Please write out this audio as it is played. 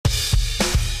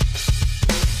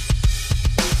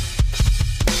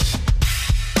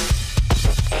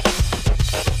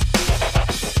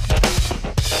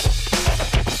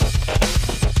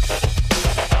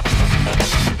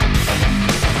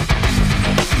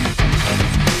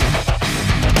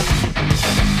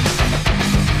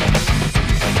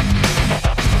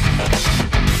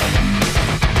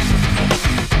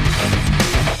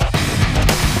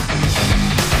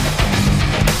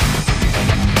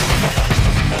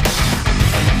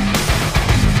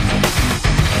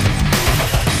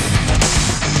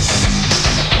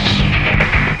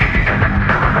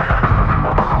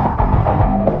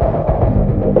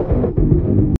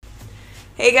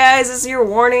guys, this is your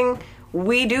warning.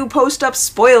 We do post up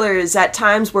spoilers. At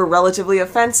times we're relatively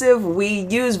offensive. We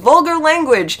use vulgar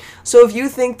language. So if you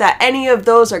think that any of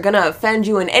those are gonna offend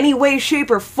you in any way, shape,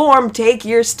 or form, take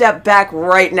your step back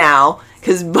right now.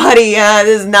 Because, buddy,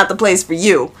 this is not the place for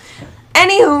you.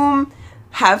 Anywho,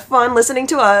 have fun listening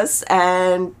to us.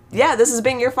 And yeah, this has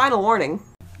been your final warning.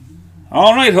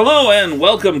 Alright, hello and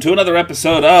welcome to another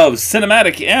episode of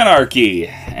Cinematic Anarchy.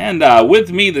 And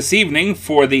with me this evening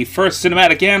for the first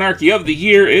Cinematic Anarchy of the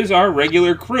year is our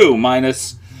regular crew,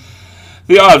 minus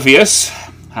the obvious.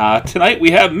 Tonight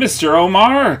we have Mr.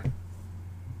 Omar.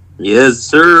 Yes,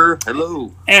 sir.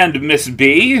 Hello. And Miss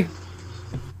B.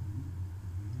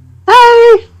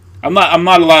 Hi! I'm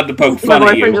not allowed to poke fun My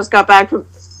at you. boyfriend just got back from...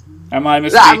 Am I,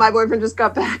 Miss B? My boyfriend just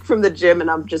got back from the gym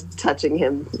and I'm just touching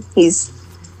him. He's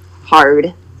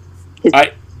hard.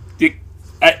 What?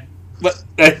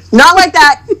 Not like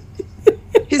that!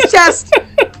 His chest!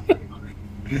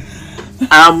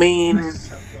 I mean...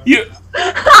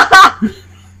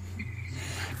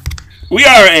 We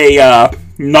are a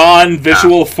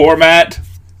non-visual format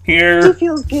here. He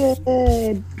feels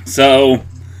good. So,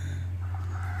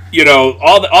 you know,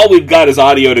 all we've got is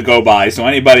audio to go by, so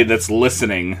anybody that's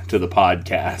listening to the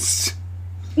podcast...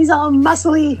 He's all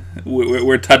muscly.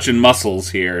 We're touching muscles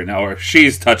here. Now, or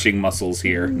she's touching muscles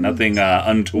here. Nothing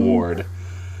untoward.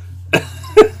 And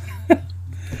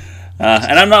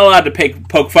I'm not allowed to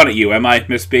poke fun at you, am I,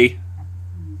 Miss B?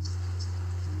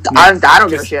 I don't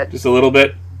give a shit. Just a little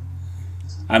bit.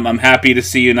 I'm happy to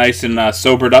see you nice and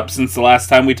sobered up since the last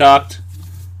time we talked.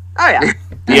 Oh, yeah.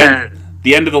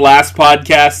 The end of the last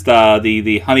podcast,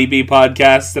 the Honeybee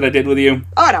podcast that I did with you.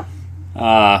 Oh, I know.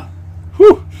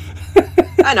 Whew.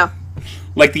 I know.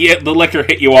 Like the liquor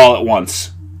hit you all at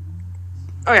once.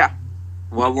 Oh, yeah.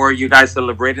 What were you guys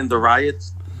celebrating, the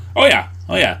riots? Oh yeah.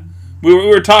 We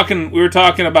were talking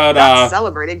about Not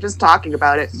celebrating, just talking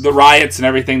about it. the riots and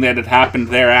everything that had happened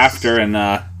thereafter, and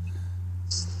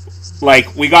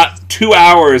like we got 2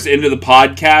 hours into the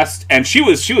podcast, and she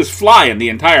was flying the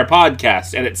entire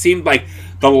podcast, and it seemed like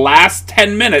the last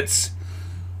 10 minutes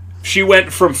she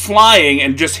went from flying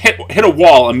and just hit a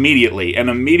wall immediately,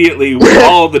 and immediately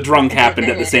all the drunk happened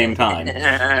at the same time.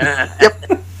 Yep.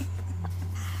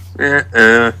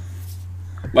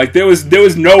 Like there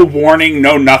was no warning,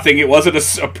 no nothing. It wasn't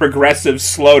a progressive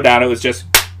slowdown. It was just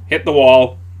hit the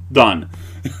wall, done.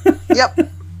 Yep.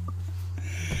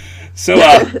 So,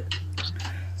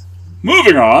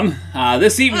 moving on.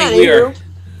 This evening we're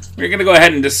going to go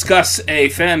ahead and discuss a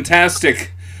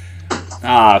fantastic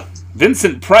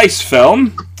Vincent Price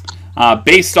film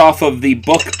based off of the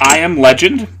book I Am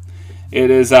Legend. It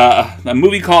is a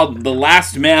movie called The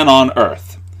Last Man on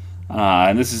Earth.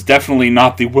 And this is definitely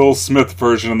not the Will Smith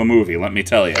version of the movie, let me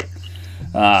tell you.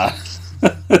 No.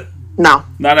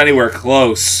 Not anywhere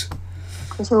close.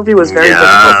 This movie was very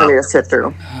difficult for me to sit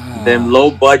through. Them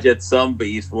low-budget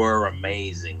zombies were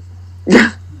amazing.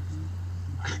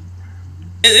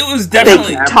 It was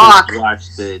definitely... I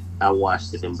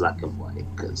watched it in black and white,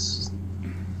 because...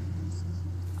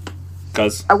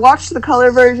 I watched the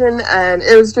color version, and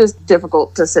it was just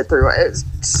difficult to sit through. It was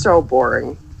so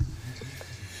boring.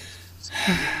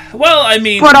 Well, I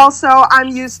mean... But also, I'm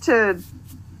used to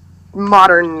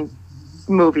modern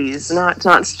movies, not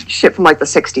shit from, like, the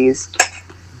 60s.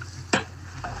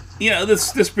 You know,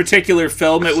 this particular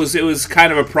film, it was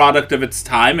kind of a product of its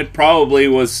time. It probably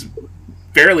was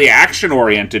fairly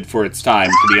action-oriented for its time,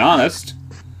 to be honest.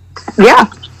 Yeah.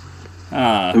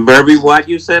 Very what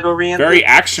you said, oriented? Very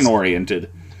action-oriented.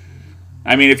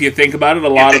 I mean, if you think about it, a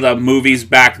lot of the movies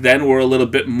back then were a little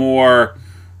bit more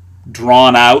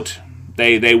drawn out.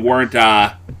 They weren't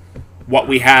what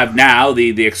we have now,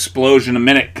 the explosion a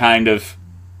minute kind of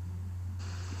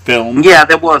film. Yeah,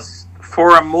 there was,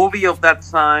 for a movie of that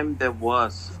time, there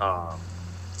was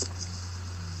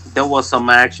some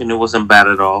action. It wasn't bad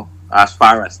at all, as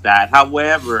far as that.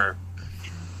 However,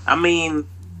 I mean,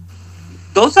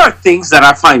 those are things that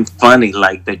I find funny,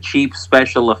 like the cheap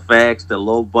special effects, the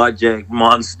low-budget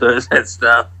monsters and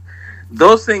stuff.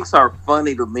 Those things are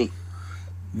funny to me.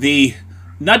 The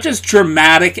not just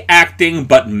dramatic acting,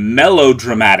 but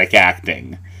melodramatic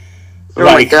acting. Oh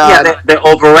my God. Yeah, the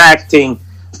overacting.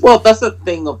 Well, that's the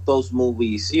thing of those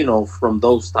movies, you know, from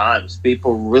those times.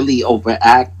 People really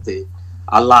overacted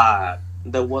a lot.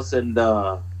 There wasn't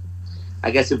I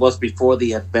guess it was before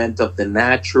the advent of the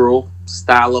natural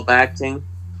style of acting.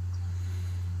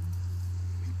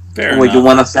 Fair when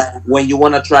enough. you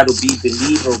want to try to be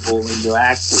believable in your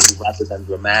acting rather than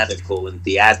dramatical and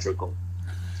theatrical.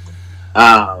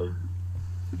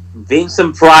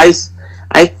 Vincent Price,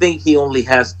 I think he only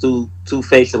has two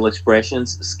facial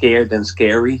expressions: scared and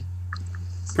scary.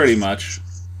 Pretty much.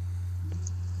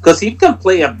 Because he can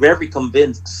play a very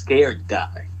convinced, scared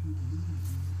guy.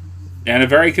 And a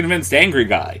very convinced angry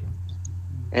guy.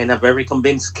 And a very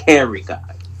convinced, scary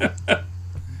guy.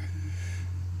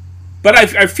 But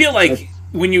I feel like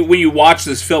when you watch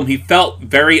this film, he felt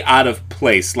very out of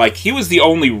place. Like, he was the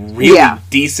only really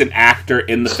decent actor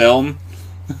in the film.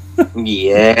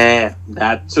 Yeah,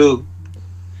 that too.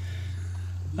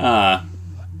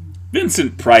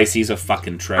 Vincent Price, he's a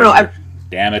fucking treasure.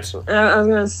 Damn it. I was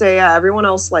gonna say, everyone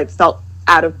else like felt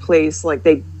out of place. Like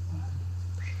people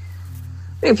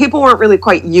weren't really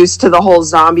quite used to the whole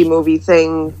zombie movie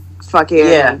thing.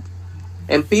 Yeah,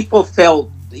 and people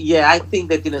felt. Yeah, I think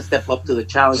they didn't step up to the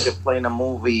challenge of playing a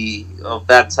movie of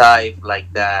that type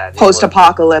like that.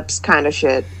 Post-apocalypse kind of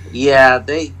shit. Yeah,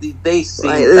 they seemed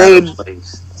like, out of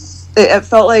place. It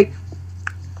felt like,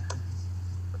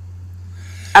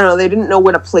 I don't know, they didn't know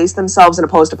where to place themselves in a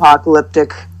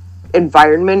post-apocalyptic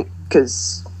environment,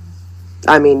 because,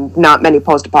 I mean, not many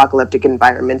post-apocalyptic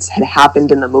environments had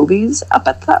happened in the movies up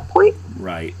at that point.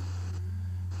 Right.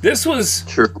 This was...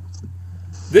 True.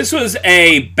 This was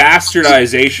a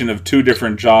bastardization of two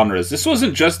different genres. This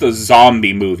wasn't just a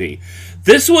zombie movie.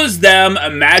 This was them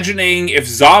imagining if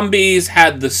zombies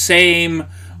had the same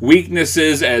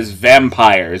weaknesses as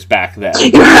vampires back then.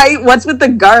 Right? What's with the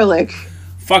garlic?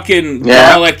 Fucking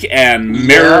garlic and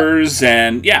mirrors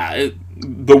and,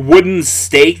 the wooden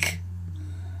stake.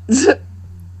 It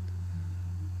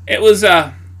was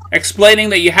explaining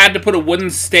that you had to put a wooden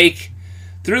stake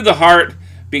through the heart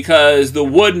because the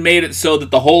wood made it so that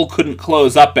the hole couldn't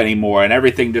close up anymore and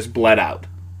everything just bled out.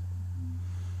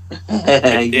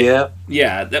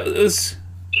 Yeah, that was...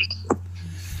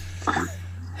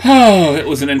 Oh, it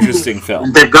was an interesting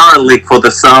film. The garlic for the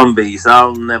zombies,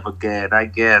 I'll never get. I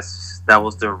guess that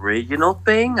was the original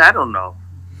thing? I don't know.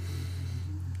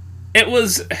 It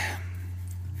was...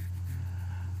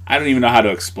 I don't even know how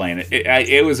to explain it.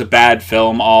 It was a bad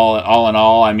film, all in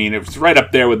all. I mean, it was right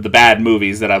up there with the bad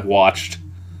movies that I've watched.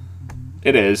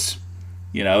 It is.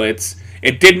 You know, it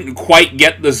didn't quite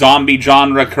get the zombie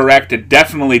genre correct. It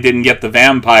definitely didn't get the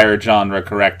vampire genre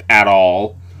correct at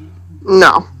all.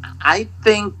 No. I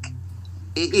think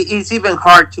it's even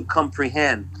hard to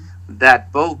comprehend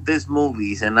that both these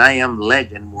movies and I Am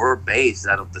Legend were based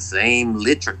out of the same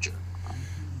literature.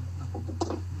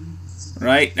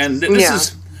 Right? And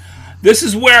this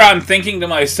is where I'm thinking to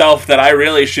myself that I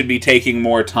really should be taking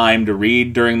more time to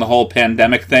read during the whole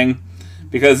pandemic thing.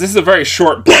 Because this is a very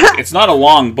short book. It's not a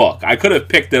long book. I could have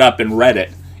picked it up and read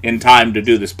it in time to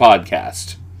do this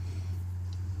podcast.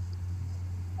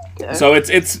 Okay. So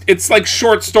it's like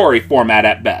short story format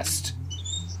at best.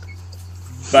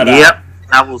 But yep,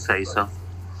 I will say so.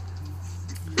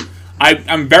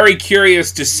 I'm very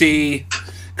curious to see,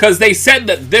 because they said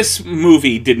that this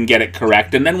movie didn't get it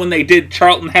correct, and then when they did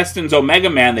Charlton Heston's Omega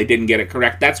Man, they didn't get it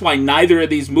correct. That's why neither of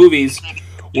these movies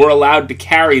were allowed to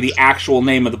carry the actual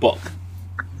name of the book.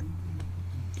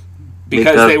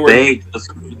 Because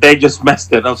they just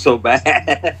messed it up so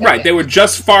bad. Right, they were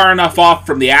just far enough off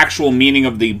from the actual meaning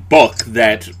of the book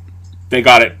that they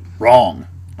got it wrong.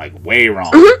 Like, way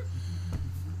wrong.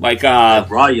 Like,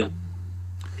 Royal.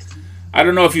 I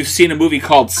don't know if you've seen a movie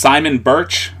called Simon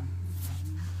Birch.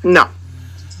 No.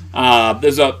 I'm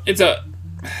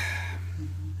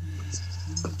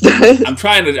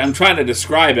trying to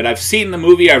describe it. I've seen the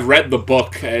movie, I've read the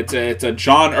book. It's a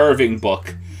John Irving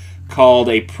book called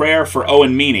A Prayer for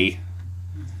Owen Meany.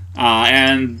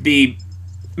 And the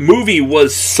movie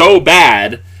was so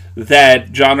bad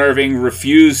that John Irving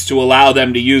refused to allow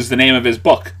them to use the name of his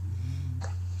book.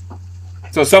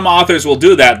 So some authors will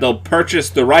do that. They'll purchase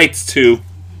the rights to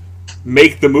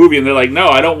make the movie, and they're like, no,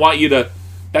 I don't want you to...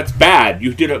 That's bad.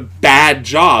 You did a bad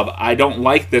job. I don't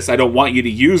like this. I don't want you to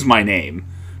use my name.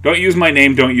 Don't use my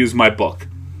name. Don't use my book.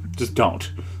 Just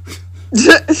don't.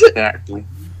 Exactly.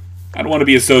 I don't want to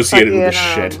be associated with this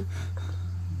shit.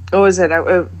 What was it? I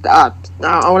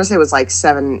want to say it was like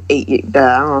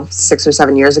 6 or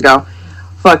 7 years ago.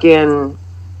 Fucking...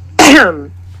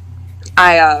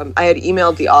 I had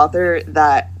emailed the author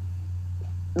that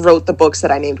wrote the books that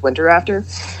I named Winter after.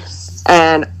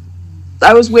 And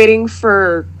I was waiting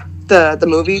for the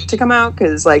movie to come out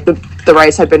because like the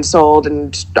rights had been sold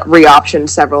and re-optioned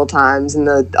several times, and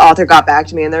the author got back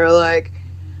to me and they were like,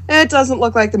 it doesn't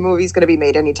look like the movie's going to be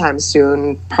made anytime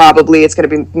soon. Probably it's going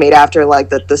to be made after like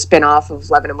the spin-off of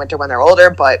Levin and Winter when they're older.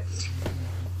 But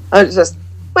I was just,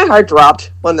 my heart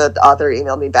dropped when the author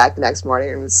emailed me back the next morning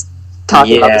and was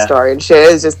talking about the story and shit.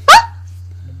 It was just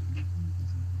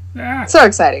so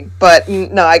exciting. But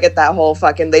no, I get that whole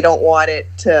fucking, they don't want it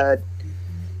to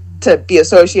be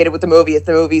associated with the movie if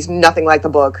the movie's nothing like the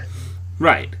book.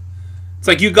 Right. It's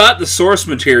like you got the source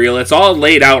material. It's all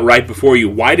laid out right before you.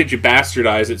 Why did you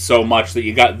bastardize it so much that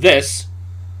you got this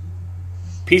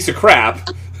piece of crap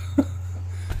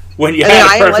when you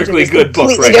had a perfectly good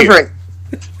book right here?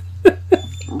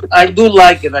 I do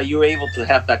like it that you're able to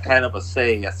have that kind of a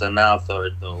say as an author,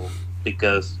 though,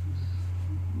 because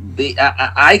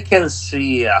I can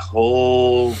see a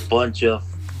whole bunch of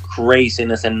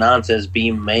craziness and nonsense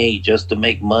being made just to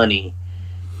make money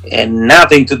and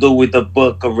nothing to do with the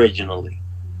book originally.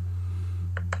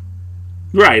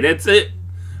 Right, it's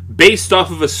based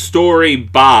off of a story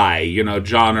by,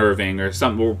 John Irving or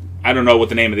something. I don't know what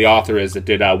the name of the author is that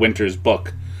did Winter's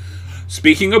book.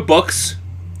 Speaking of books,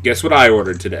 guess what I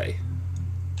ordered today?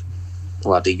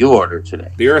 What did you order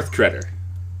today? The Earth Treader.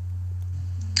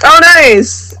 Oh,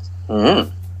 nice!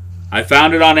 Mm-hmm. I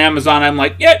found it on Amazon. I'm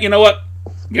like, yeah, you know what?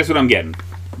 Guess what I'm getting?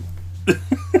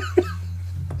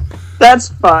 That's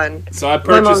fun. So I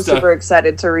My mom's purchased super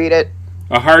excited to read it.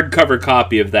 a hardcover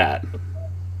copy of that.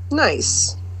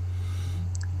 Nice.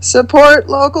 Support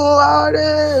local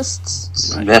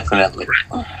artists. Right. Definitely.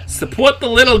 Support the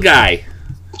little guy.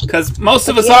 Because most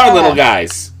of us are little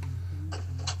guys.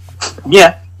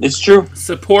 Yeah, it's true.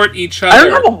 Support each I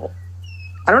other.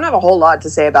 don't have a whole lot to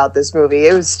say about this movie.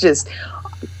 It was just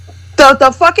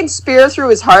the fucking spear through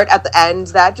his heart at the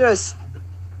end.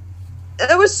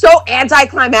 It was so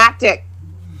anticlimactic.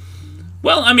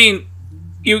 Well, I mean,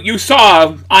 you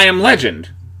saw I Am Legend.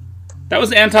 That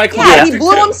was Yeah, anticlimactic. he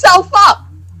blew too. himself up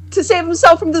to save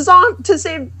himself from to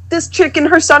save this chick and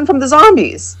her son from the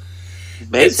zombies.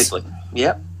 Basically.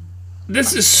 Yep.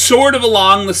 This is sort of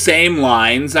along the same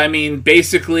lines. I mean,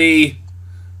 basically,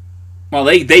 well,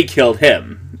 they killed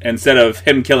him instead of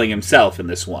him killing himself in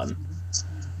this one.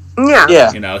 Yeah.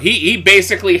 Yeah. He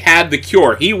basically had the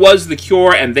cure. He was the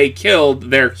cure, and they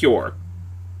killed their cure.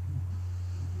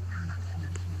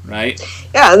 Right?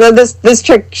 Yeah, and then this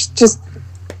chick just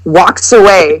walks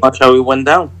away. Watch how it went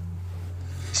down.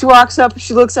 She walks up,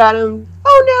 she looks at him,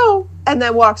 oh no, and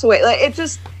then walks away. Like, it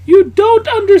just... You don't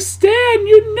understand.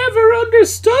 You never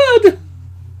understood.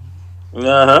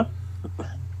 Uh-huh.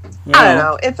 I don't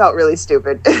know. It felt really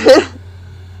stupid.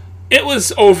 It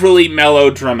was overly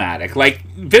melodramatic. Like,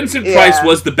 Vincent Price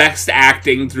was the best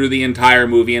acting through the entire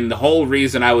movie, and the whole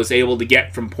reason I was able to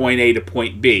get from point A to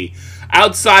point B.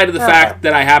 Outside of the fact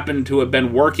that I happened to have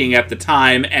been working at the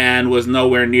time and was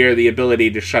nowhere near the ability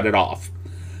to shut it off.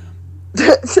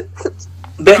 The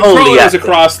Controller only was actor.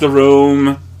 across the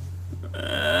room,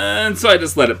 and so I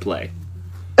just let it play.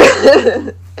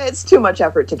 It's too much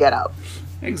effort to get out.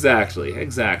 Exactly.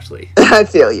 I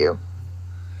feel you.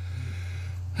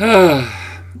 And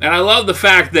I love the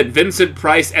fact that Vincent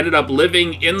Price ended up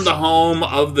living in the home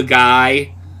of the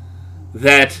guy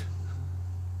that...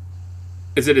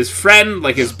 Is it his friend?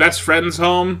 Like his best friend's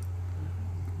home?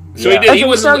 So Yeah. he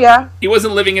wasn't. yeah. He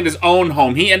wasn't living in his own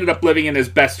home. He ended up living in his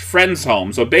best friend's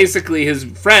home. So basically, his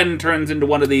friend turns into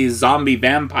one of these zombie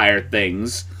vampire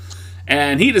things,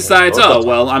 and he decides, "Oh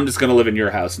well, I'm just going to live in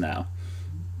your house now."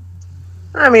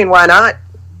 I mean, why not?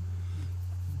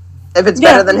 If it's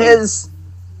better than his.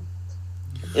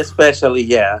 Especially,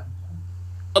 yeah.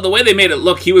 Well, the way they made it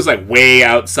look, he was like way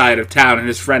outside of town, and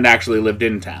his friend actually lived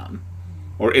in town.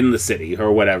 Or in the city,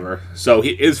 or whatever. So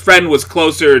his friend was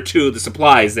closer to the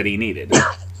supplies that he needed.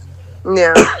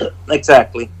 Yeah.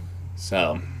 Exactly.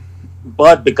 So,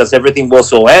 But because everything was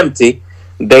so empty,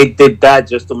 they did that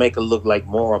just to make it look like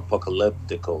more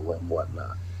apocalyptic and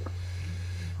whatnot.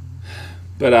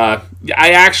 but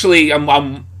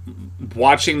I'm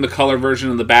watching the color version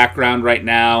in the background right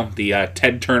now. The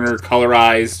Ted Turner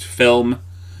colorized film.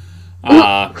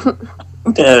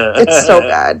 It's so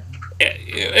bad.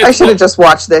 I should have just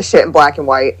watched this shit in black and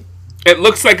white. It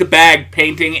looks like a bag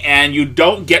painting, and you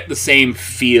don't get the same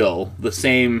feel, the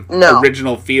same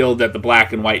original feel that the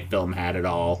black and white film had at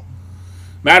all.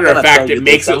 Matter of fact, it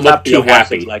makes it look too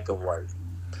happy. Black and white.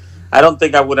 I don't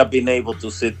think I would have been able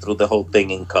to sit through the whole thing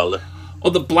in color.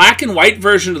 Well, the black and white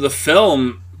version of the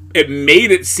film, it made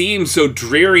it seem so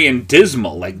dreary and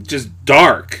dismal, like just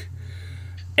dark.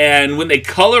 And when they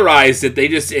colorized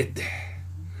it,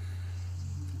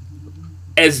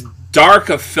 as dark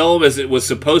a film as it was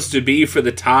supposed to be for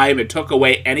the time, it took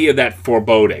away any of that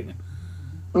foreboding.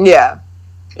 Yeah.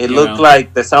 It looked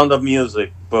like The Sound of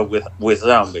Music, but with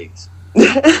zombies.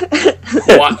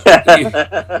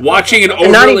 Watching an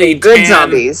And not overly even good tan,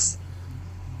 zombies.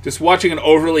 just watching an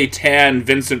overly tan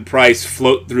Vincent Price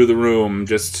float through the room,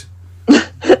 just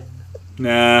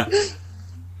nah.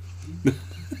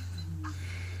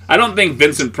 I don't think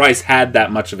Vincent Price had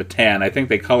that much of a tan. I think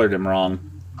they colored him wrong.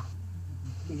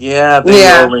 Yeah,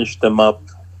 they oranged them up.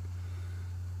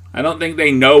 I don't think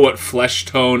they know what flesh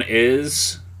tone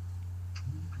is.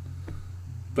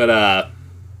 But,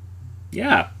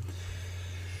 yeah.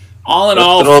 All in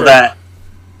all...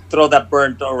 Throw that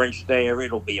burnt orange there,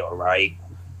 it'll be alright.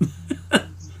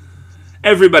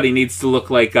 Everybody needs to look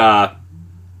like,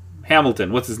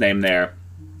 Hamilton. What's his name there?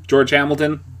 George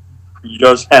Hamilton?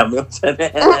 George Hamilton.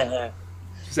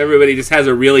 Everybody just has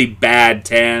a really bad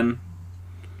tan.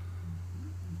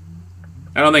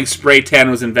 I don't think spray tan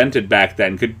was invented back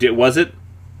then. Was it?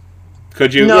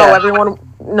 Could you? No, Yeah. everyone.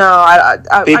 No,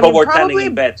 People were probably, tanning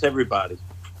in beds, everybody.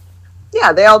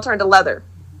 Yeah, they all turned to leather.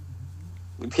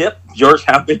 Yep, George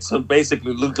Hamilton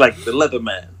basically looked like the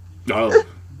Leatherman. Oh.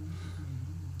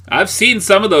 I've seen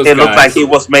some of those It guys. looked like he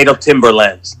was made of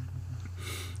Timberlands.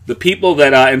 The people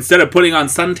that instead of putting on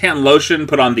suntan lotion,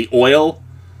 put on the oil.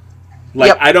 Like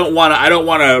Yep. I don't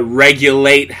want to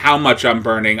regulate how much I'm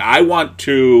burning. I want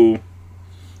to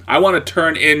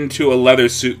turn into a leather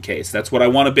suitcase. That's what I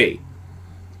want to be.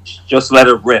 Just let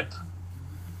it rip.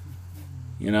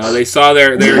 You know, they saw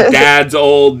their dad's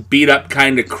old, beat up,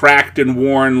 kind of cracked and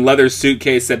worn leather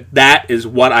suitcase. That is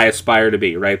what I aspire to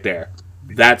be, right there.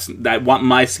 I want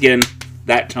my skin,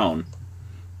 that tone.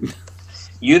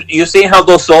 You see how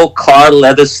those old car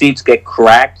leather seats get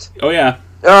cracked? Oh yeah,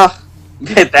 Ugh.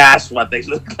 That's what they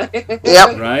look like.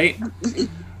 Yep. right.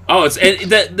 Oh,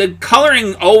 the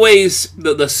coloring always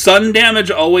the sun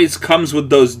damage always comes with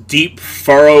those deep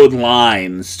furrowed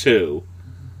lines too.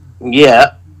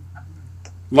 Yeah.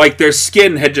 Like their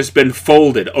skin had just been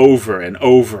folded over and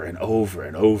over and over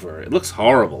and over. It looks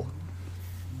horrible.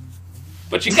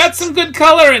 But you got some good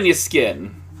color in your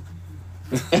skin.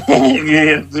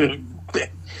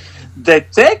 The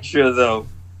texture, though.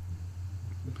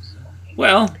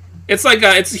 Well, it's like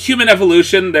it's human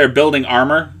evolution. They're building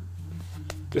armor,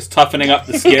 just toughening up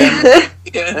the skin.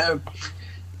 Yeah.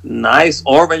 Nice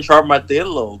orange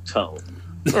armadillo tone.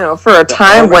 You know, for a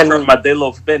time when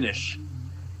Armadillo finish.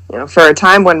 for a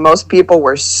time when most people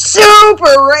were super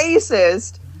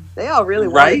racist, they all really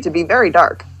wanted Right? it to be very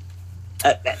dark.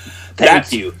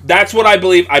 Thank you. That's what I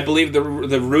believe. I believe the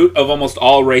root of almost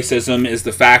all racism is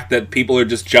the fact that people are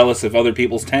just jealous of other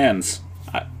people's tans.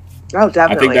 Oh,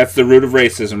 definitely. I think that's the root of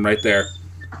racism right there.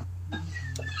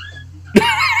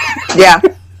 Yeah.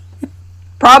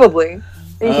 Probably.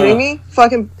 Are you kidding me?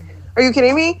 Are you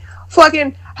kidding me?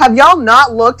 Fucking, have y'all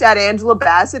not looked at Angela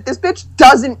Bassett? This bitch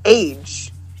doesn't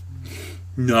age.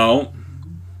 No.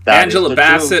 That Angela is the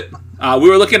Bassett. We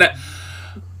were looking at...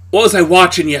 What was I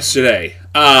watching yesterday?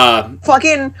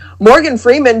 Fucking Morgan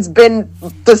Freeman's been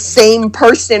the same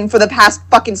person for the past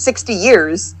fucking 60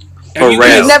 years. Have you For real.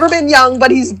 guys, He's never been young,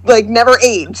 but he's, like, never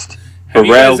aged. have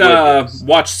you Pharrell guys Williams.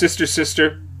 watched Sister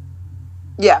Sister?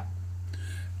 Yeah.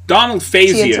 Donald She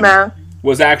and Faison Tamara.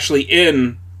 was actually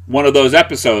in one of those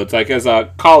episodes, like as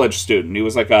a college student. He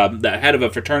was like the head of a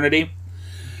fraternity.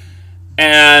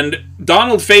 And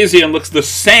Donald Faison looks the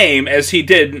same as he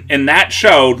did in that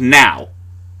show now.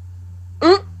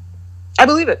 I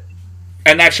believe it.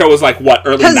 And that show was like, what,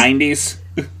 early 'Cause- 90s?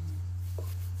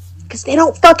 Because they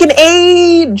don't fucking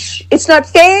age. It's not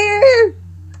fair.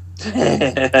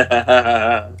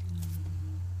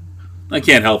 I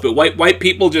can't help it. White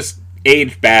people just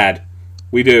age bad.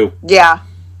 We do. Yeah.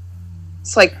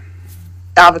 It's like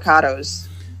avocados.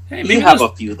 Hey, You have a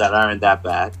few that aren't that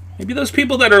bad. maybe those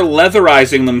people that are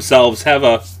leatherizing themselves have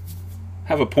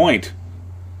a point.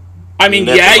 I mean,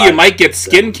 yeah, you might get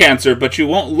skin cancer, but you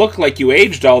won't look like you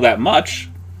aged all that much.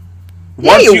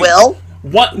 Yeah, you will.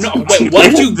 What? No, wait,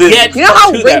 once you get You know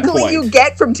how to that wrinkly point, you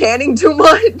get from tanning too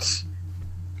much?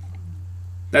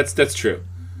 that's true.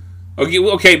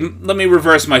 Okay, let me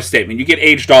reverse my statement. You get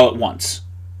aged all at once.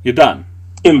 You're done.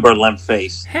 Timberland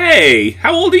face. Hey,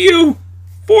 how old are you?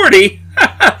 40.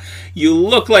 You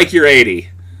look like you're 80.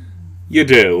 You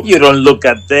do. You don't look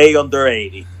a day under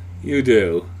 80. You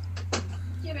do.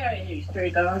 Get out of here, stray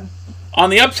dog. On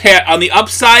the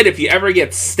upside, if you ever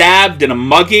get stabbed in a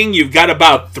mugging, you've got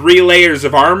about 3 layers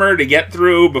of armor to get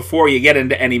through before you get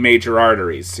into any major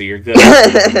arteries. So you're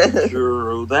good.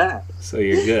 True that. So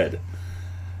you're good.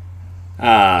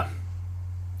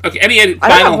 Okay. Any I don't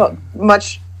final? have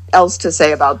much else to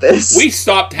say about this. We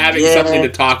stopped having Yeah. something to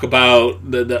talk about.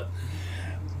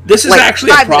 This is Like,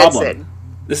 actually a 5 minutes problem. in.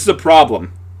 This is a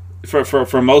problem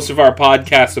for most of our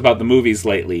podcasts about the movies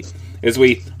lately. Is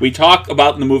we talk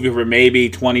about the movie for maybe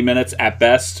 20 minutes at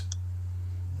best.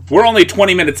 We're only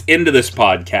 20 minutes into this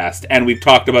podcast, and we've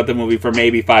talked about the movie for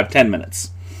maybe 5-10 minutes.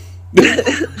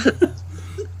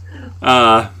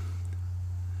 I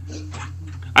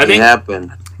It think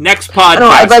happened. next I don't know,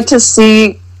 I'd podcast, like to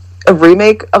see a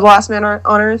remake of Last Man on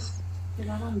Earth.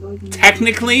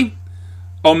 technically,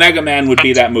 Omega Man would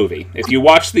be that movie. If you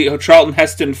watch the Charlton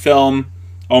Heston film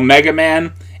Omega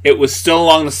Man, it was still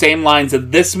along the same lines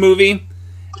of this movie,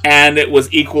 and it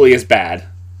was equally as bad.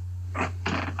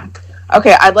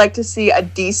 Okay, I'd like to see a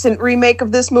decent remake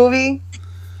of this movie.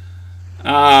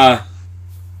 I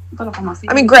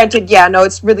mean, granted, yeah, no,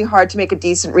 it's really hard to make a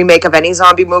decent remake of any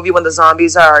zombie movie when the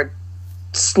zombies are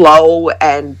slow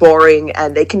and boring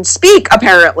and they can speak,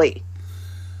 apparently.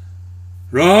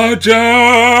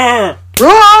 Roger!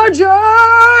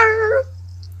 Roger!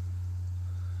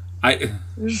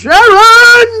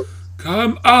 Sharon!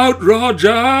 Come out,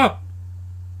 Roger!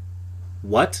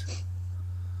 What?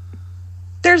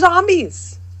 They're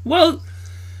zombies. Well,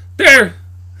 they're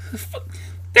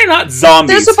not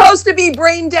zombies. They're supposed to be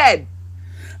brain dead.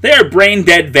 They are brain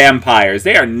dead vampires.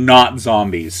 They are not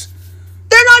zombies.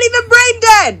 They're not even brain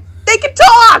dead. They can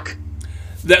talk.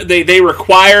 They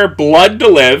require blood to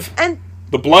live. And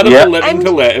the blood of the living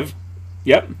to live.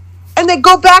 Yep. And they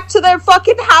go back to their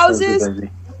fucking houses.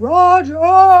 Roger,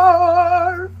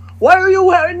 why are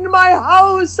you in my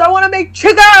house? I want to make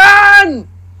chicken.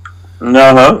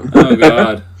 No. Oh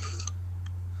God.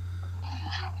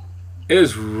 It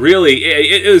is really.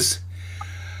 It is.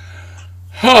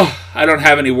 Oh, I don't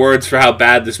have any words for how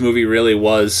bad this movie really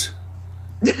was.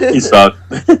 He sucked.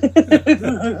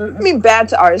 I mean, bad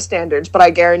to our standards, but I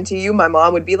guarantee you my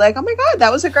mom would be like, oh my God,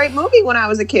 that was a great movie when I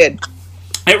was a kid.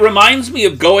 It reminds me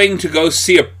of going to go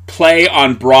see a play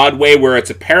on Broadway where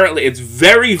it's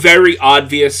very, very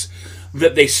obvious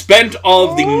that they spent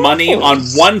all of the money on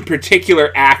one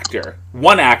particular actor.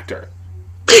 One actor.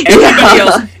 Everybody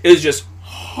else is just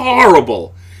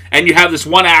horrible. And you have this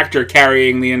one actor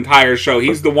carrying the entire show.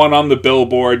 He's the one on the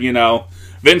billboard, you know.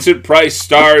 Vincent Price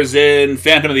stars in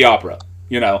Phantom of the Opera,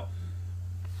 you know.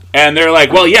 And they're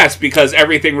like, well, yes, because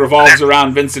everything revolves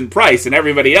around Vincent Price. And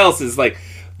everybody else is like,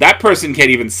 that person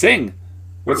can't even sing.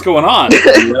 What's going on?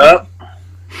 Yep.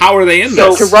 How are they in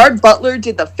So this? Gerard Butler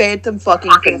did the Phantom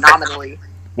fucking phenomenally.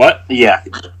 What? Yeah.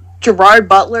 Gerard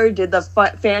Butler did the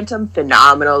Phantom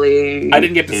phenomenally. I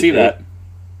didn't get to see that.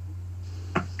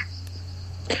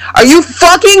 Are you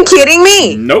fucking kidding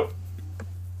me? Nope.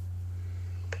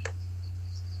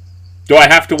 Do I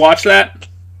have to watch that?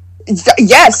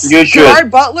 Yes. You should.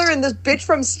 Gerard Butler and this bitch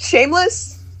from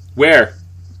Shameless. Where?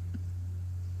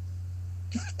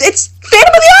 It's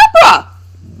Phantom of the Opera.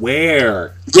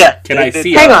 Where? Yeah. Can I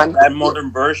see Hang it? on. That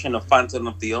modern version of Phantom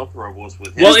of the Opera was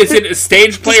with him. Well, is it a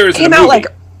stage play or is it a Came movie? out like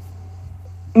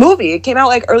movie. It came out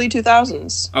like early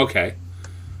 2000s. Okay.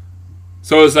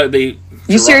 So is that the...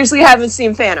 You seriously haven't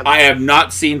seen Phantom? I have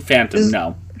not seen Phantom,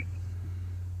 no.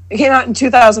 It came out in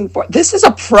 2004. This is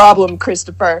a problem,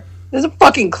 Christopher. This is a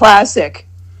fucking classic.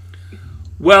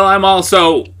 Well, I'm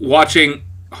also watching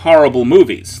horrible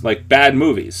movies, like bad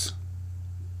movies.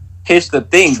 Here's the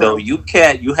thing, though. You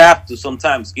have to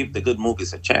sometimes give the good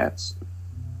movies a chance.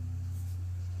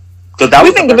 We've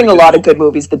We've been giving a lot of good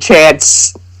movies the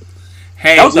chance.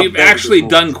 Hey, That was a we've very actually good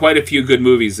done quite a few good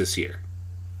movies this year.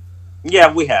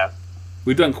 Yeah, we have.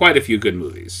 We've done quite a few good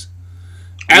movies.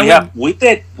 We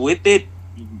did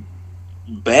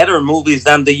better movies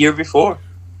than the year before.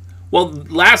 Well,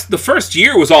 the first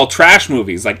year was all trash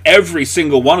movies. Like, every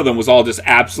single one of them was all just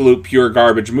absolute pure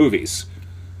garbage movies.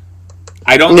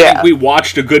 I don't think we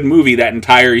watched a good movie that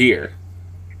entire year.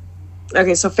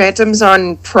 Okay, so Phantom's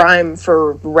on Prime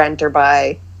for rent or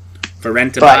buy. For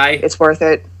rent to But buy? it's worth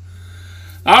it.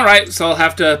 Alright, so I'll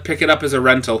have to pick it up as a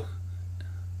rental.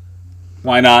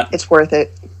 Why not? It's worth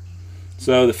it.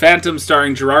 So, The Phantom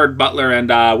starring Gerard Butler and,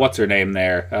 what's her name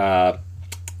there?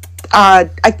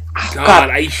 God,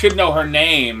 I should know her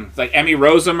name. It's like Emmy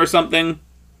Rossum or something. Is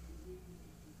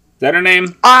that her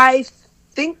name? I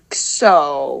think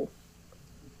so.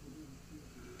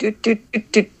 Phantom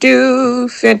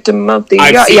of the...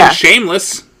 I've seen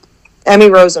Shameless. Emmy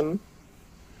Rossum.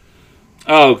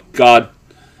 Oh, God.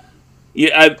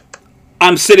 Yeah,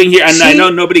 I'm sitting here, and I know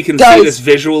nobody can see this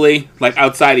visually, like,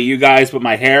 outside of you guys, but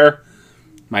my hair,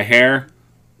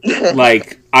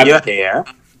 like, Your hair?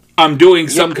 I'm doing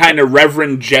some kind of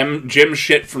Reverend Jim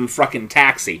shit from fucking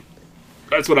Taxi.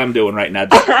 That's what I'm doing right now.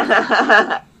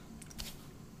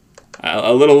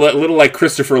 A little like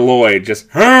Christopher Lloyd, just...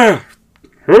 All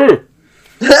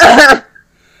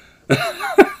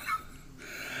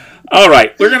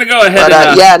right, we're gonna go ahead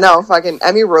and... fucking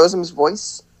Emmy Rossum's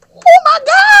voice. Oh my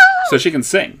God! So she can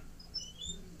sing.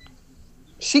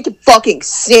 She can fucking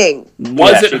sing.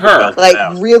 Was it her? Like,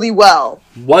 really well.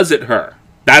 Was it her?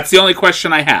 That's the only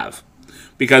question I have.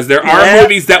 Because there are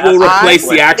movies that will replace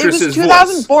the actress's voice. It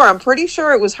was 2004. I'm pretty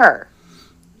sure it was her.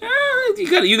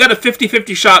 You got a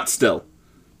 50-50 shot still.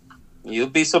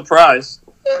 You'd be surprised.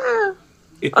 Yeah.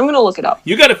 I'm gonna look it up.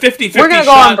 You got a 50-50 We're gonna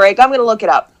go shot, on break. I'm gonna look it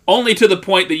up. only to the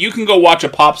point that you can go watch a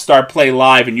pop star play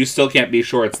live and you still can't be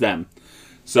sure it's them.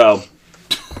 So,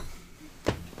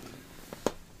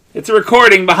 it's a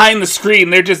recording behind the screen.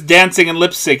 They're just dancing and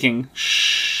lip syncing.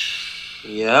 Shh.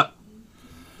 Yep.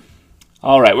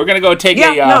 All right, we're gonna go take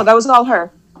Yeah, a. no, that was all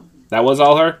her. That was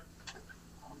all her.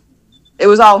 It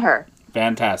was all her.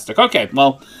 Fantastic. Okay,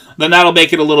 well, then that'll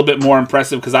make it a little bit more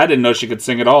impressive because I didn't know she could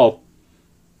sing at all.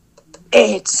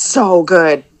 It's so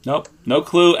good. Nope, no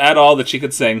clue at all that she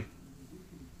could sing.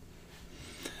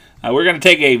 We're going to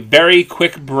take a very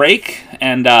quick break,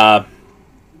 and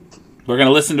we're going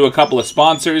to listen to a couple of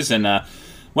sponsors, and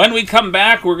when we come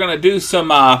back, we're going to do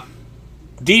some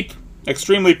deep,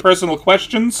 extremely personal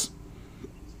questions,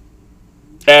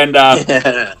 and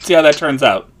see how that turns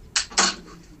out.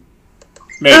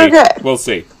 Maybe. Okay. We'll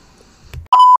see.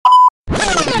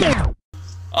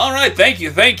 All right, thank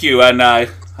you, and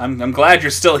I'm glad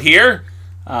you're still here.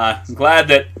 I'm glad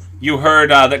that you heard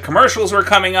that commercials were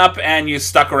coming up, and you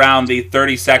stuck around the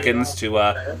 30 seconds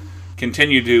to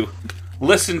continue to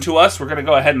listen to us. We're going to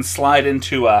go ahead and slide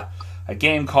into a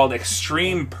game called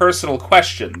Extreme Personal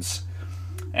Questions,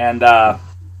 and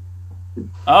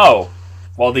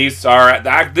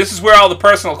this is where all the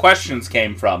personal questions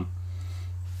came from.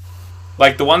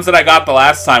 Like the ones that I got the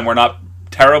last time were not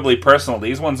terribly personal.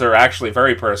 These ones are actually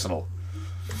very personal.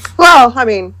 Well, I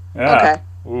mean, Yeah. okay.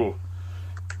 Ooh.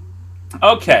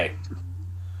 Okay.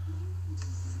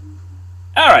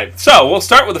 All right. So we'll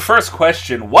start with the first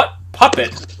question. What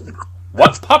puppet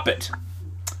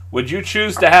would you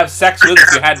choose to have sex with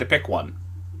if you had to pick one?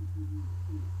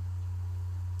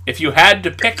 If you had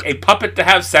to pick a puppet to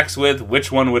have sex with,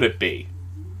 which one would it be?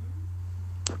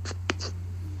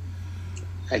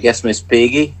 I guess Miss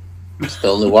Piggy. It's the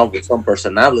only one with some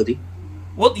personality.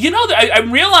 Well, you know,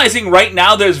 I'm realizing right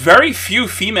now there's very few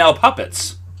female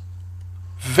puppets.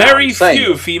 Very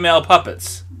few female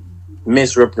puppets.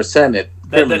 Misrepresented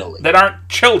criminally. That aren't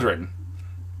children.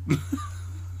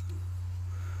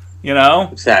 You know?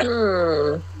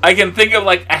 Exactly. I can think of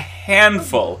like a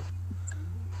handful.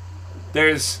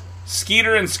 There's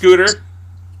Skeeter and Scooter.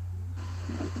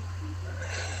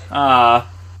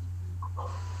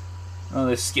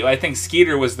 I think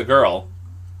Skeeter was the girl.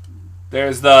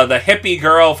 There's the hippie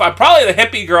girl, probably the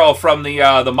hippie girl from the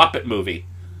Muppet movie.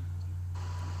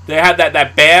 They had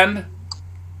that band.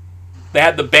 They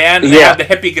had the band. And They had the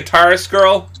hippie guitarist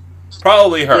girl.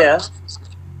 Probably her. Yeah.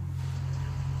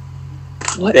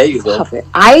 What There you go. puppet?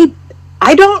 I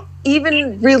don't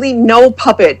even really know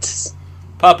puppets.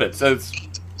 Puppets. It's,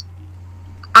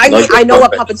 I Like a I know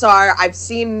what puppet. puppets are. I've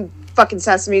seen fucking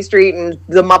Sesame Street and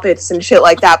the Muppets and shit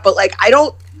like that, but like I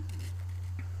don't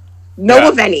know Yeah.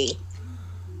 of any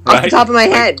off the Right. top of my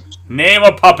head. name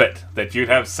a puppet that you'd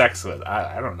have sex with.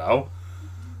 I don't know.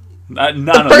 None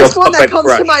The of first them. one that puppet comes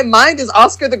crush. to my mind is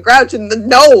Oscar the Grouch, and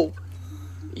no.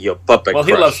 Your puppet Well,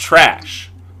 he crush. loves trash.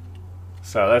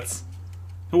 So that's...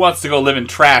 Who wants to go live in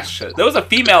trash? There was a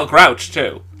female Grouch,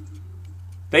 too.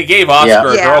 They gave Oscar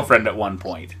a Yeah. girlfriend at one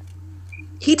point.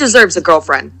 He deserves a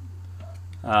girlfriend,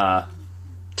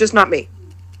 just not me.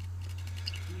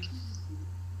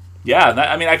 Yeah,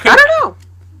 I I couldn't... don't know.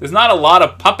 There's not a lot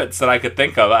of puppets that I could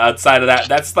think of outside of that.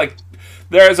 That's like...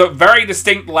 There's a very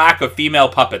distinct lack of female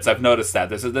puppets. I've noticed that.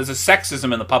 There's a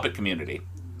sexism in the puppet community.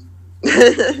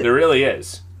 There really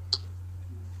is.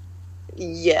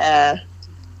 Yeah,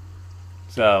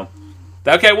 So...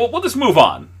 Okay, we'll just move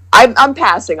on. I'm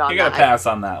passing on You're going that. to pass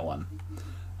on that one.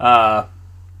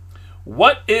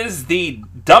 What is the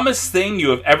dumbest thing you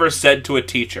have ever said to a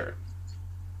teacher?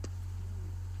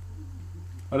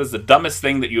 What is the dumbest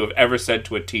thing that you have ever said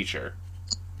to a teacher?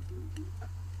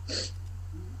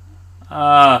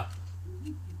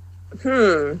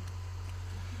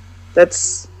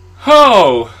 That's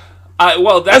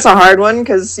That's a hard one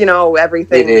because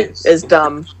everything It is.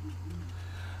 dumb.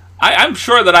 I'm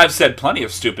sure that I've said plenty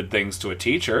of stupid things to a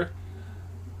teacher.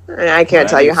 And I can't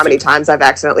tell you how many times I've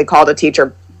accidentally called a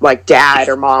teacher like dad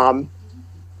or mom.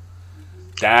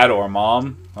 Dad or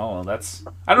mom. Oh, well, that's...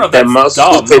 I don't know if The that's most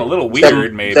dumb. stupid- A little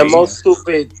weird, maybe. The most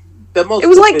stupid. It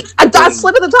was like a thing-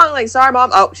 slip of the tongue. Like, sorry,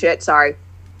 mom. Oh shit, sorry.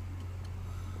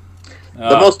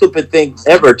 The most stupid thing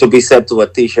ever to be said to a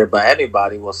teacher by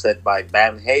anybody was said by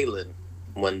Van Halen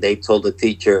when they told the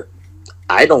teacher,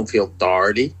 "I don't feel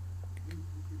dirty."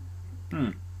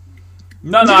 No,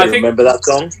 You I think... remember that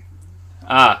song?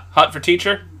 Hot for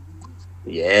Teacher?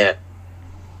 Yeah.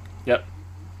 Yep.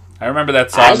 I remember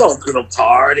that I song. don't feel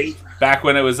dirty. Back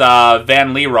when it was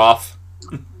Van Lee Roth.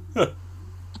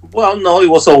 Well, no, it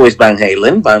was always Van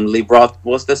Halen. Van Lee Roth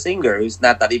was the singer. It's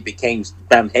not that he became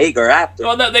Van Hager after.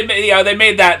 Well, no, they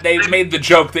made the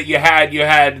joke that you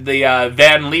had the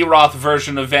Van Lee Roth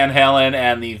version of Van Halen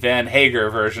and the Van Hager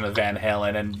version of Van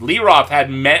Halen, and Lee Roth had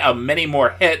many more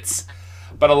hits,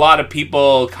 but a lot of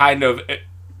people kind of,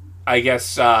 I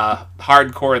guess,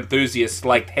 hardcore enthusiasts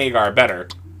liked Hagar better.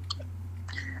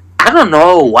 I don't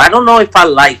know. I don't know if I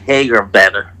like Hager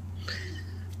better.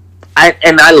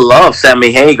 I love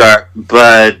Sammy Hagar,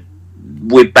 but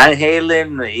with Van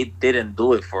Halen, it didn't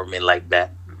do it for me like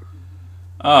that.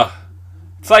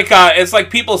 It's like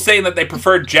people saying that they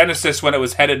preferred Genesis when it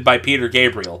was headed by Peter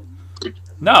Gabriel.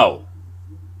 No.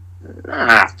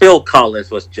 Phil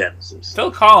Collins was Genesis. Phil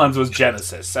Collins was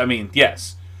Genesis. I mean,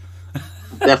 yes.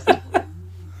 Definitely.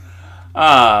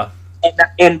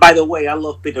 And by the way, I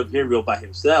love Peter Gabriel by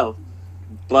himself,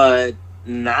 but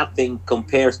nothing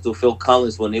compares to Phil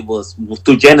Collins when it was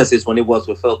to Genesis when it was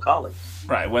with Phil Collins.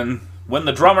 Right, when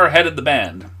the drummer headed the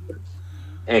band.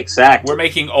 Exactly. We're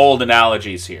making old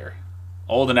analogies here.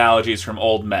 Old analogies from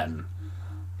old men.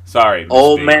 Sorry, Ms.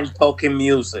 Old B. men talking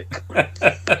music.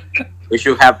 We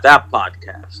should have that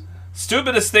podcast.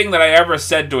 Stupidest thing that I ever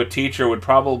said to a teacher would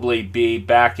probably be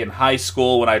back in high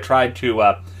school when I tried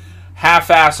to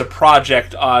half-ass a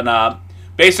project on...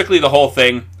 basically, the whole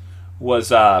thing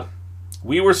was...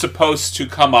 we were supposed to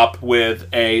come up with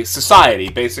a society.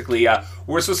 Basically,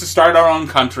 we're supposed to start our own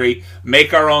country,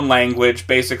 make our own language,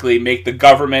 basically make the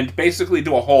government, basically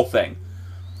do a whole thing.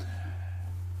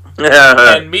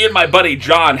 And me and my buddy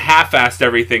John half-assed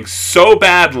everything so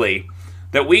badly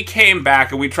that we came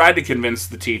back and we tried to convince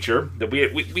the teacher that we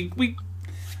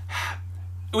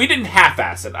didn't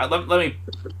half-ass it.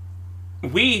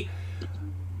 We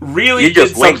really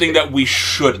did something that we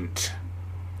shouldn't.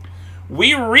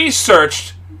 We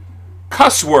researched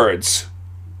cuss words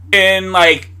in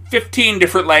like 15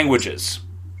 different languages.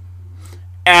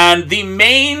 And the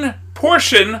main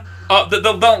portion of the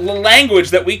language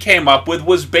that we came up with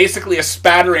was basically a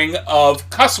spattering of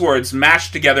cuss words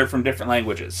mashed together from different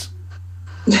languages.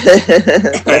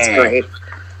 That's great.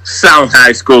 Sounds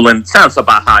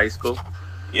about high school.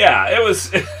 Yeah, it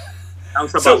was...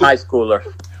 Sounds about high schooler.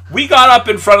 We got up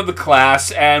in front of the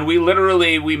class, and we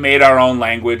made our own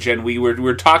language, and we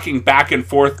were talking back and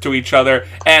forth to each other,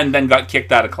 and then got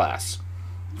kicked out of class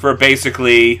for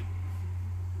basically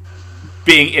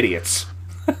being idiots.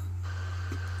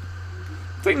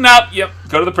 It's like, nope, yep,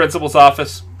 go to the principal's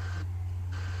office.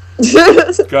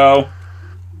 Go.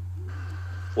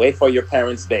 Wait for your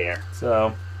parents there.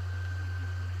 So,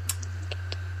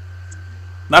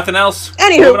 nothing else?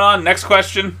 Anywho. Moving on, next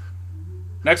question.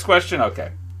 Next question? Okay.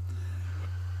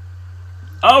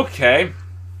 Okay.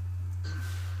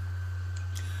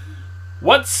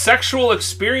 What sexual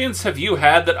experience have you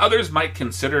had that others might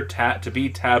consider to be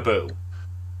taboo?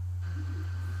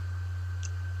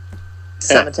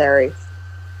 Cemetery.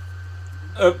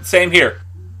 Same here.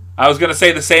 I was going to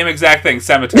say the same exact thing,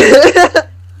 cemetery.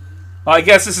 Well, I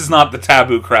guess this is not the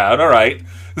taboo crowd. All right.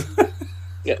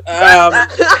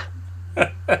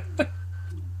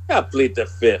 I plead the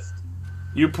fifth.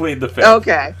 You plead the fifth.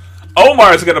 Okay.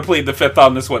 Omar's going to plead the fifth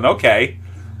on this one. Okay.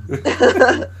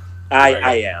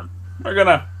 I am.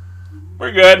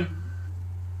 We're good.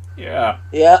 Yeah.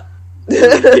 Yeah.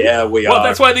 Yeah, we are. Well,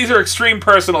 that's why these are extreme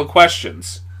personal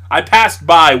questions. I passed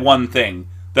by one thing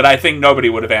that I think nobody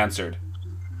would have answered.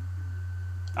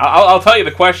 I'll tell you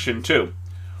the question, too.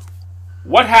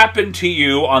 What happened to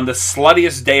you on the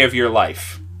sluttiest day of your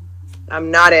life? I'm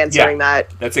not answering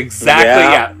that. That's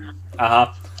exactly,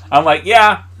 Uh-huh. I'm like,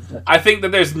 yeah, I think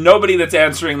that there's nobody that's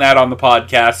answering that on the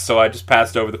podcast, so I just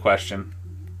passed over the question.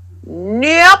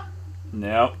 Nope.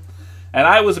 No. And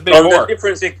I was a big Under whore.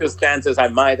 different circumstances, I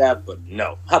might have, but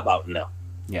no. How about no?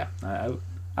 Yeah.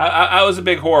 I was a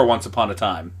big whore once upon a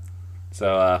time.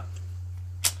 So,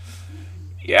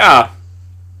 yeah.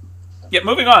 Yeah,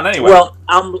 moving on anyway. Well,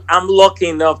 I'm lucky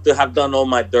enough to have done all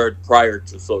my dirt prior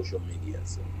to social media.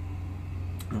 So.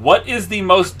 What is the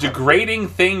most degrading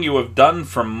thing you have done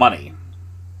for money?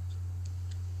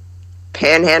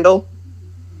 Panhandle.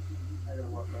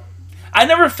 I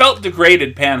never felt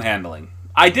degraded panhandling.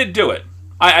 I did do it.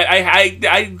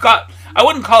 I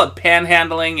wouldn't call it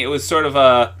panhandling. It was sort of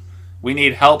a, we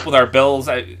need help with our bills.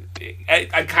 I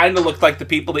kind of looked like the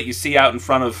people that you see out in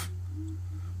front of,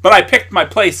 but I picked my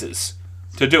places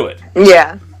to do it.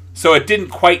 Yeah. So it didn't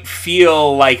quite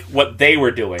feel like what they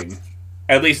were doing.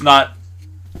 At least not,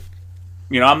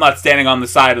 I'm not standing on the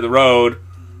side of the road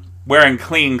wearing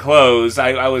clean clothes.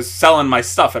 I was selling my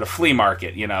stuff at a flea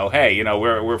market, Hey,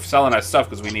 we're selling our stuff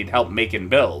because we need help making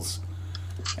bills.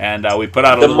 And we put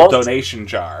out a little donation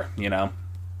jar,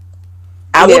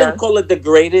 I Yeah. wouldn't call it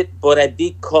degraded, but I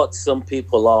did cut some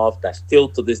people off that still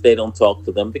to this day don't talk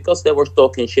to them because they were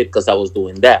talking shit because I was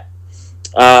doing that.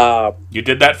 You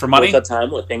did that for There money? was a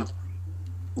time where things,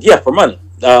 yeah, for money.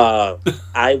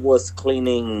 I was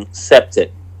cleaning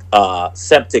septic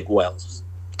wells.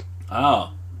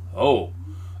 Oh.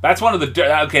 That's one of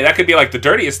the... Okay, that could be like the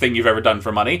dirtiest thing you've ever done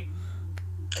for money.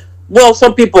 Well,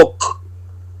 some people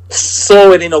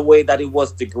saw it in a way that it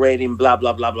was degrading, blah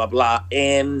blah blah blah blah,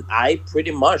 and I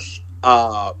pretty much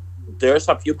there's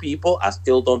a few people I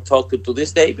still don't talk to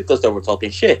this day because they were talking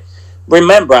shit.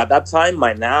 Remember, at that time,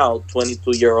 my now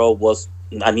 22-year-old was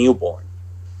a newborn.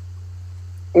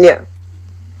 Yeah.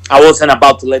 I wasn't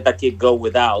about to let that kid go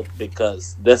without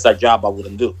because that's a job I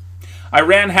wouldn't do. I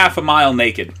ran half a mile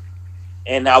naked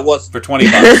And I was for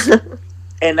 $20.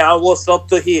 and I was up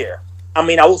to here. I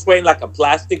mean, I was wearing like a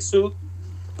plastic suit,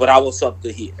 but I was up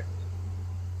to here.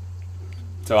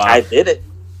 So I did it.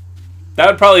 that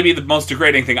would probably be the most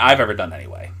degrading thing I've ever done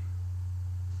anyway.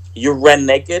 You ran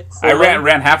naked? I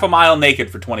ran half a mile naked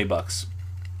for $20.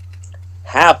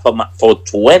 half of my for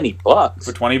 $20.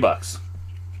 For $20.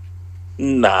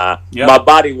 Nah, Yep. my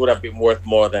body would have been worth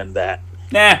more than that.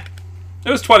 Nah, it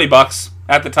was $20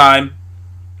 at the time.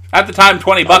 At the time,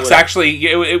 $20 would- actually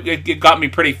it got me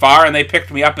pretty far, and they picked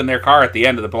me up in their car at the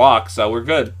end of the block, so we're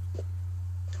good.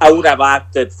 I would have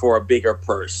opted for a bigger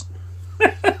purse.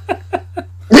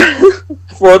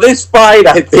 For this fight,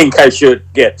 I think I should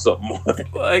get some more.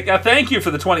 Like, thank you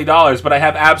for the $20, but I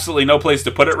have absolutely no place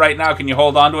to put it right now. Can you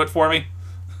hold on to it for me?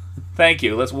 Thank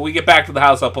you. When we get back to the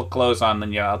house, I'll put clothes on,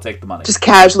 then I'll take the money. Just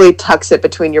casually tucks it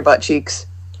between your butt cheeks.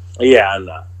 Yeah, I'm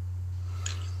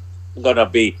gonna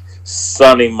be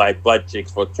sunning my butt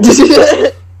cheeks for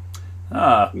 20.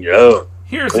 Yeah,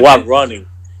 Here's while running.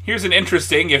 Here's an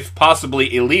interesting, if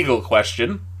possibly illegal,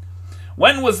 question.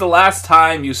 When was the last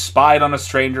time you spied on a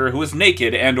stranger who was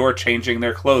naked and or changing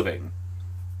their clothing?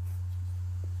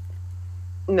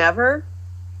 Never,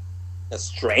 A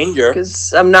stranger.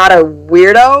 because I'm not a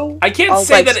weirdo. I can't I'll,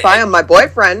 say like, that spy on my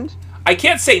boyfriend. I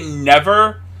can't say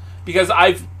never, because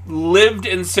I've lived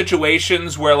in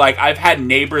situations where, like, I've had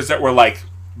neighbors that were, like,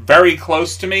 very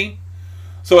close to me.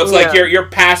 So it's like Yeah. you're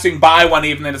passing by one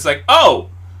evening and it's like, oh,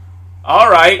 all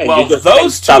right, And well, you just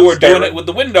those stop two are doing staring. it with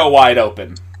the window wide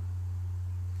open.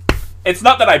 It's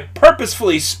not that I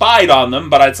purposefully spied on them,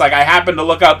 but it's like I happened to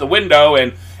look out the window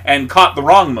and caught the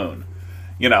wrong moon.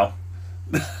 You know?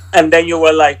 And then you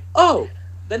were like, oh,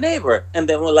 the neighbor. And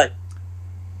then we're like,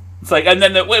 It's like, and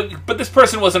then, but this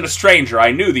person wasn't a stranger.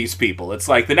 I knew these people. It's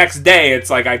like the next day, it's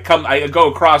like I go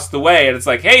across the way, and it's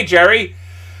like, hey, Jerry,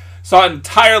 saw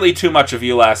entirely too much of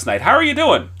you last night. How are you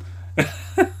doing?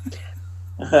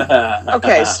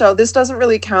 Okay, so this doesn't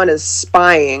really count as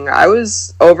spying. I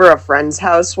was over a friend's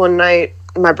house one night.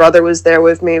 My brother was there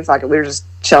with me. Fucking, we were just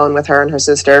chilling with her and her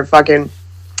sister. Fucking,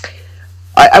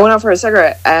 I went out for a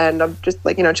cigarette, and I'm just,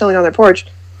 like, chilling on their porch.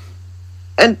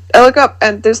 And I look up,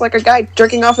 and there's, like, a guy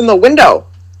jerking off in the window.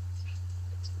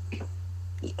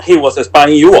 he was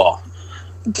spying you all.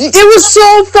 It was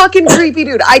so fucking creepy,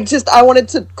 dude. I wanted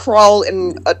to crawl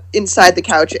inside the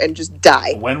couch and just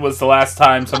die. When was the last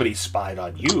time somebody spied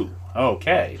on you?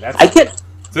 Okay, I that's can't.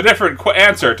 it's a different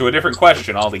answer to a different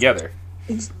question altogether.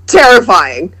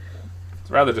 Terrifying. It's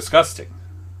rather disgusting.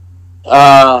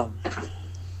 Uh,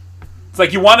 It's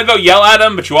like you want to go yell at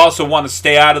him, but you also want to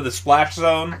stay out of the splash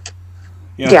zone.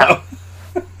 You know? Yeah.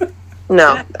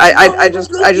 No, I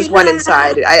just went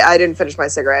inside. I didn't finish my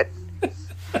cigarette.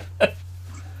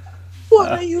 what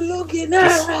are you looking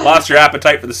Just at? lost your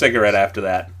appetite for the cigarette after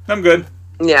that. I'm good.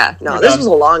 Yeah, no, You're this done. was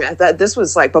a long. This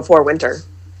was like before winter,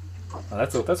 Well,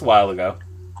 that's a while ago.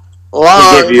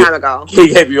 long gave you- time ago.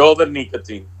 He gave you all the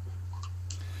nicotine.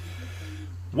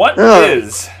 What Ugh.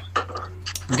 is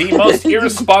the most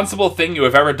irresponsible thing you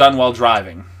have ever done while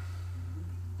driving?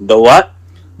 The what?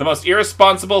 The most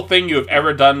irresponsible thing you have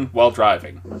ever done while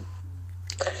driving.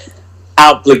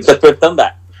 I'll plead the fifth on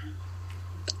that.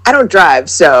 I don't drive,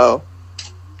 so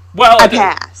Well, I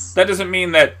pass. that doesn't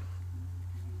mean that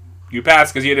you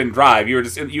passed because you didn't drive. You were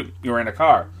just you were in a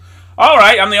car. All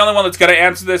right, I'm the only one that's going to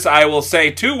answer this. I will say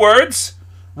 2 words: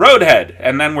 roadhead,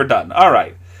 and then we're done. All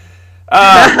right.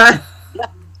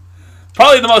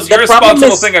 Probably the most The problem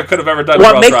irresponsible is- thing I could have ever done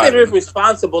What while makes driving. it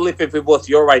irresponsible if it was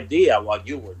your idea while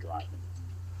you were driving?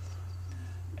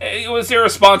 It was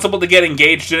irresponsible to get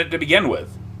engaged in it to begin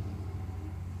with.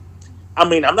 I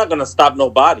mean, I'm not going to stop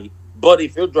nobody, but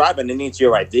if you're driving and it's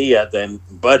your idea, then,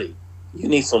 buddy, you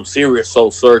need some serious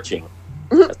soul searching.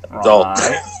 As an adult.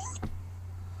 Right.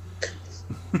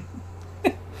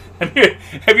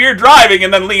 If you're driving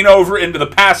and then lean over into the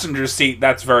passenger seat,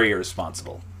 that's very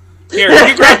irresponsible. Here, can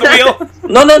you grab the wheel?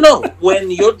 No.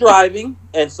 When you're driving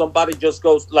and somebody just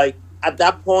goes like, at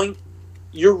that point,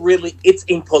 it's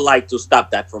impolite to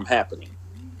stop that from happening.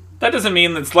 That doesn't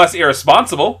mean it's less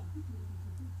irresponsible.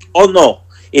 Oh no!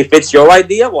 If it's your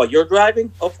idea while you're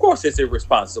driving, of course it's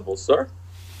irresponsible, sir.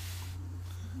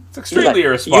 It's extremely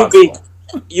irresponsible.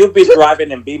 You'd be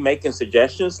driving and be making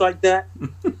suggestions like that.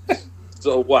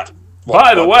 So what?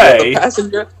 By the way,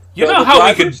 passenger. You know how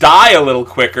we could die a little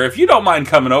quicker if you don't mind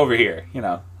coming over here, you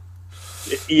know.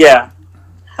 Yeah.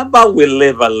 How about we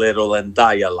live a little and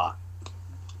die a lot?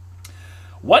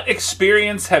 What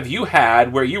experience have you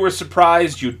had where you were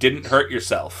surprised you didn't hurt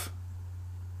yourself?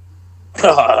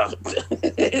 Where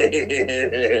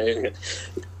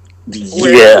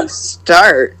to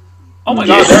start? Oh my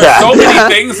god, there are so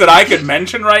many things that I could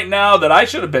mention right now that I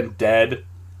should have been dead.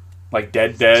 Like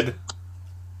dead.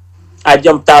 I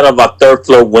jumped out of a third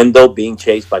floor window being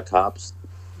chased by cops.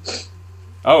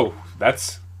 Oh,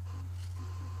 that's...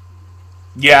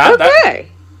 Yeah. Okay.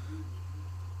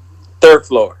 Third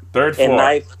floor. And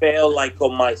I fell like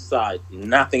on my side.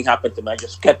 Nothing happened to me. I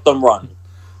just kept on running.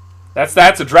 That's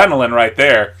adrenaline right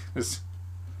there. There's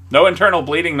no internal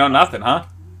bleeding, no nothing, huh?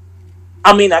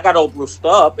 I mean, I got all bruised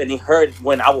up and it hurt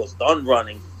when I was done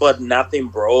running, but nothing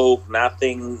broke,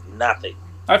 nothing.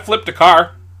 I flipped a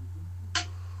car.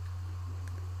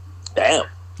 Damn.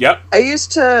 Yep. I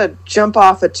used to jump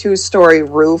off a 2-story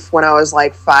roof when I was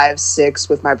like 5, 6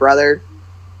 with my brother.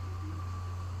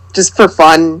 Just for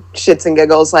fun, shits and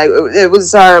giggles. Like it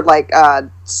was our like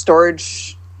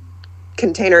storage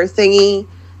container thingy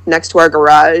next to our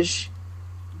garage,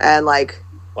 and like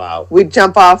wow, we'd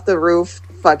jump off the roof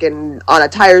fucking on a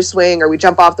tire swing, or we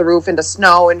jump off the roof into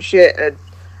snow and shit. And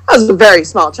I was a very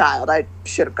small child. I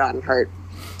should have gotten hurt.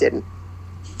 Didn't.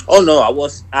 Oh no, I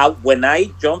was out when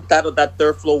I jumped out of that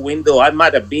third floor window. I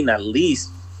might have been at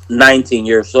least 19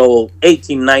 years old,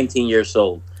 18, 19 years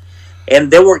old.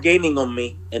 And they were gaining on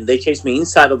me, and they chased me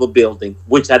inside of a building,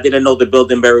 which I didn't know the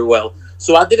building very well.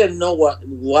 So I didn't know what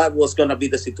was going to be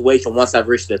the situation once I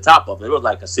reached the top of it. It was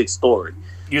like a 6-story.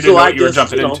 You didn't know what you were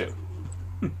jumping into.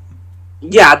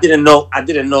 Yeah, I didn't know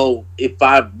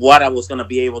what I was going to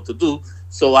be able to do.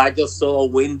 So I just saw a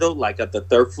window, like at the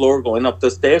third floor, going up the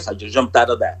stairs. I just jumped out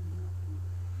of that.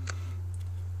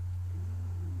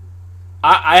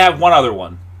 I have one other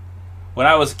one. When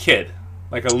I was a kid,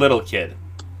 like a little kid,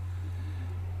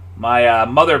 my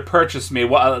mother purchased me.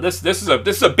 Well, this is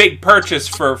a big purchase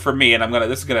for me, and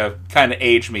this is gonna kind of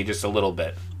age me just a little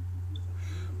bit.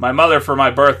 My mother, for my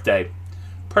birthday,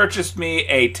 purchased me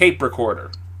a tape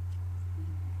recorder.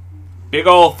 Big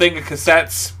old thing of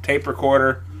cassettes, tape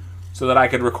recorder, so that I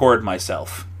could record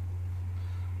myself.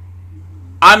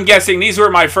 I'm guessing these were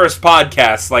my first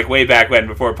podcasts, like way back when,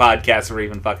 before podcasts were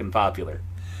even fucking popular.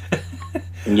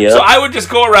 Yep. So I would just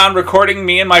go around recording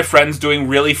me and my friends doing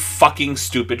really fucking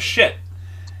stupid shit.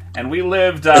 And we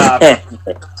lived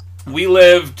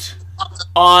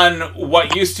on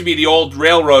what used to be the old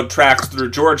railroad tracks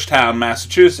through Georgetown,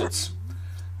 Massachusetts.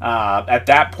 At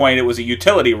that point, it was a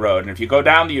utility road. And if you go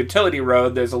down the utility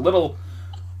road, there's a little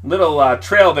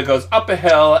trail that goes up a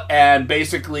hill and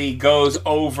basically goes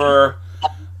over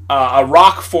a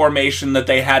rock formation that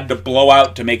they had to blow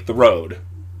out to make the road.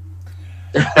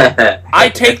 I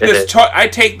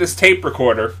take this tape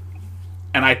recorder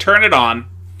and I turn it on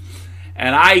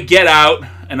and I get out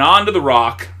and onto the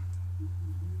rock.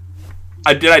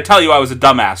 Did I tell you I was a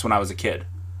dumbass when I was a kid?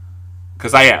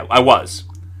 Because I was.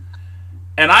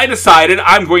 And I decided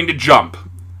I'm going to jump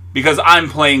because I'm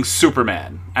playing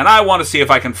Superman and I want to see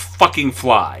if I can fucking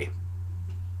fly.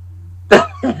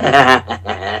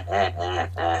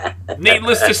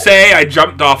 Needless to say, I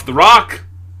jumped off the rock.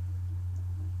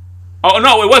 Oh,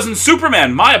 no, it wasn't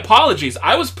Superman. My apologies.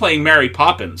 I was playing Mary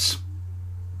Poppins.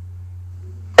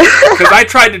 Because I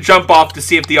tried to jump off to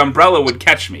see if the umbrella would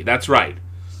catch me. That's right.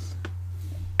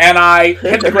 And I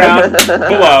hit the ground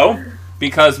below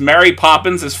because Mary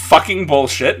Poppins is fucking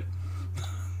bullshit.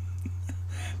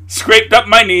 Scraped up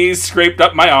my knees, scraped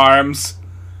up my arms,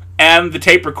 and the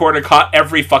tape recorder caught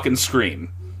every fucking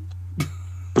scream.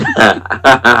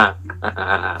 But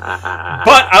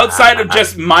outside of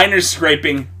just minor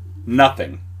scraping,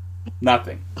 nothing.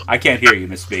 I can't hear you,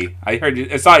 Miss B.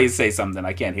 I saw you say something.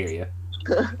 I can't hear you.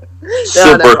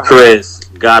 Super Chris,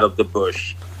 God of the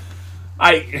Bush.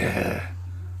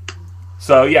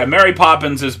 So yeah, Mary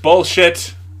Poppins is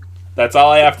bullshit. That's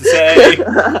all I have to say.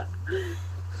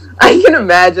 I can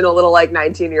imagine a little like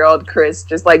 19-year-old Chris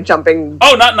just like jumping.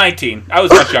 Oh, not 19. I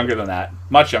was much younger than that.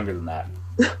 Much younger than that.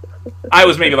 I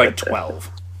was maybe like 12.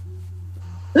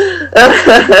 This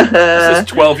is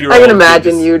 12-year-old. I can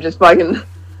imagine you just fucking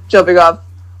jumping off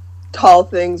tall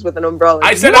things with an umbrella.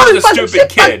 I said I was a Motherfucking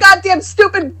stupid shit, my kid. Goddamn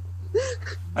stupid.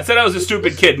 I said I was a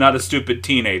stupid kid, not a stupid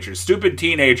teenager. Stupid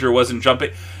teenager wasn't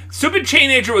jumping. Stupid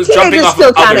teenager was jumping Teenagers off still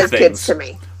of count other as kids things. to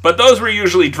me. But those were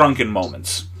usually drunken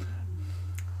moments.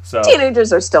 So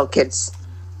Teenagers are still kids.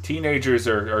 teenagers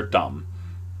are dumb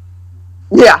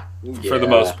Yeah. for the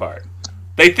most part.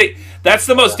 They think that's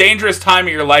the most dangerous time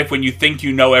of your life, when you think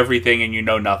you know everything and you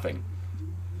know nothing.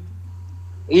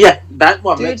 Yeah, that's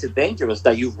what Dude. makes it dangerous.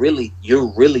 That you're really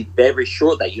very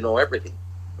sure that you know everything.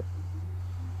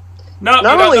 No, you Not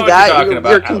don't only know what that, you're talking you're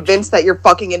about. Ouch. convinced that you're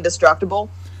fucking indestructible.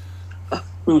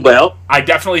 Well, I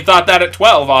definitely thought that at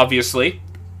 12, obviously.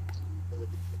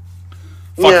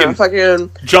 Yeah,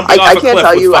 fucking. Jumping off I a can't cliff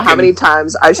tell with you how fucking- many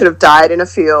times I should have died in a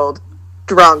field,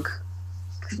 drunk,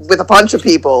 with a bunch of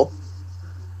people.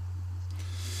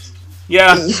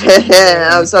 Yeah. Yeah,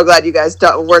 I'm so glad you guys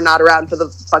were not around for the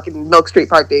fucking Milk Street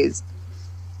Park days.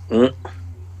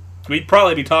 We'd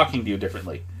probably be talking to you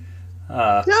differently.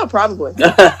 Yeah, probably.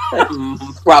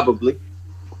 probably.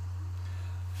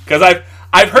 Because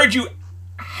I've heard you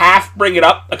half bring it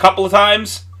up a couple of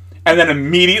times and then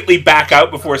immediately back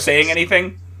out before saying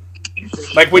anything.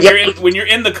 Like when you're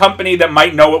in the company that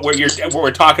might know what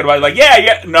we're talking about, like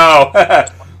no.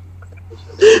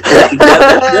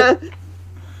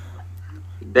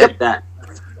 That.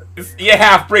 You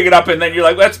half bring it up and then you're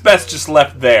like, that's best just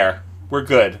left there. We're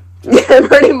good. Yeah,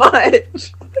 pretty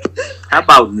much. How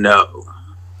about no?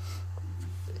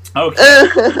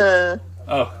 Okay.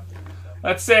 Oh,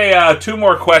 let's say 2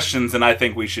 more questions, and I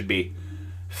think we should be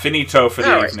finito for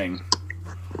the All right. evening.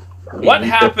 What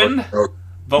happened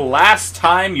the last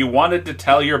time you wanted to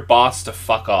tell your boss to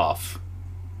fuck off?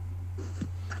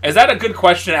 Is that a good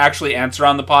question to actually answer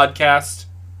on the podcast?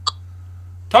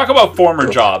 Talk about former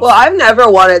jobs. Well, I've never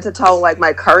wanted to tell, like,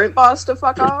 my current boss to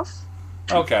fuck off.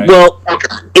 Okay. Well,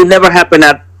 it never happened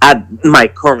at my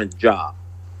current job,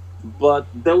 but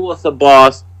there was a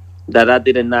boss that I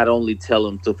did not only tell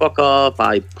him to fuck off,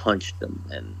 I punched him,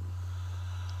 and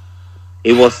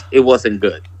it wasn't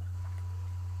good.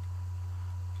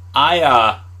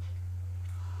 I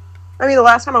mean, the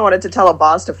last time I wanted to tell a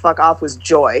boss to fuck off was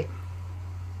Joy.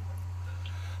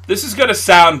 This is gonna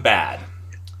sound bad.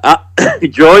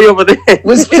 Joy over there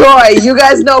Was Joy. You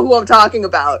guys know who I'm talking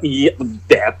about. Yeah,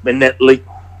 definitely.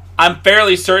 I'm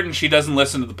fairly certain she doesn't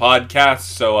listen to the podcast,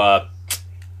 so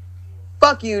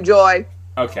Fuck you, Joy.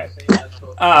 okay.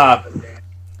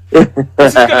 This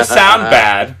is gonna sound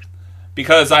bad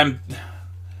because I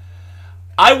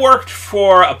worked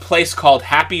for a place called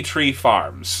Happy Tree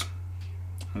Farms.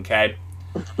 Okay?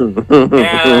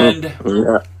 And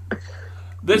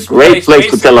this Great place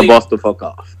to tell a basically- boss to fuck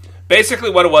off. Basically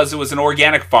what it was an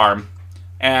organic farm.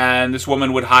 And this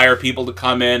woman would hire people to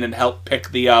come in and help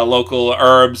pick the local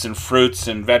herbs and fruits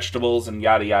and vegetables and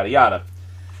yada, yada, yada.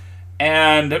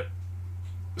 And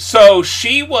so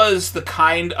she was the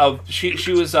kind of...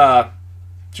 She was a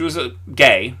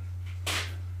gay.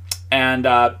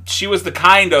 And she was the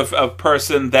kind of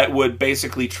person that would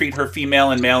basically treat her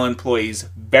female and male employees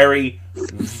very,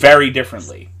 very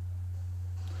differently.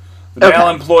 The male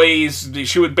employees,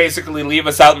 she would basically leave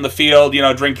us out in the field,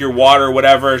 drink your water,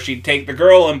 whatever. She'd take the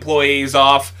girl employees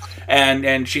off,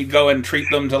 and she'd go and treat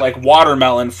them to, like,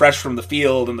 watermelon fresh from the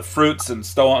field and the fruits and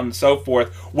so on and so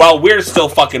forth, while we're still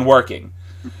fucking working.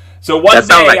 So one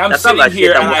day, I'm sitting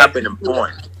here,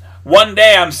 one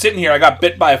day I'm sitting here, I got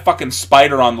bit by a fucking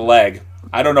spider on the leg.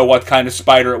 I don't know what kind of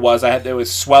spider it was. It was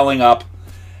swelling up,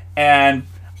 and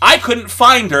I couldn't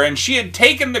find her, and she had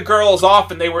taken the girls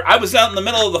off, and I was out in the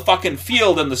middle of the fucking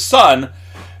field in the sun,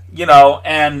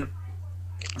 and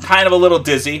kind of a little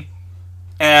dizzy.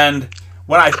 And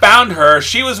when I found her,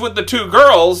 she was with the 2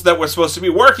 girls that were supposed to be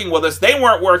working with us. They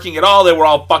weren't working at all. They were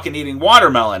all fucking eating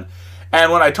watermelon.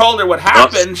 And when I told her what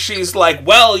happened, she's like,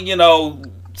 well,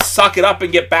 suck it up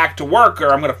and get back to work,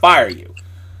 or I'm going to fire you.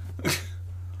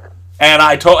 And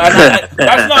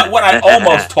that's not when I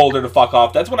almost told her to fuck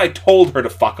off. That's when I told her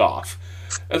to fuck off.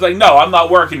 I was like, no, I'm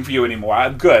not working for you anymore.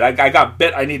 I'm good. I got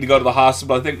bit. I need to go to the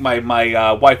hospital. I think my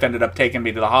wife ended up taking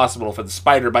me to the hospital for the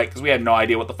spider bite because we had no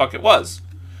idea what the fuck it was.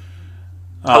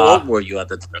 How old were you at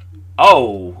the time?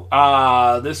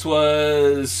 This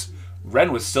was...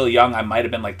 Ren was still young. I might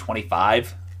have been like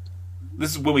 25. This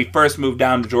is when we first moved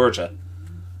down to Georgia.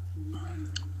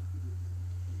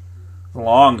 A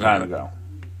long time ago.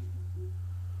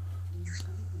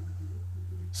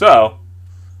 So,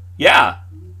 yeah.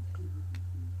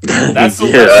 That's the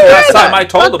last time I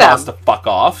told the boss to fuck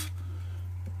off.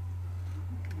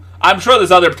 I'm sure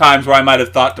there's other times where I might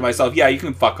have thought to myself, yeah, you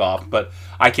can fuck off, but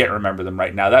I can't remember them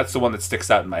right now. That's the one that sticks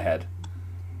out in my head.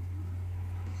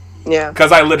 Yeah.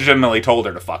 Because I legitimately told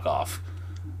her to fuck off.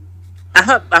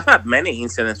 I've had many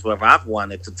incidents where I've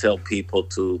wanted to tell people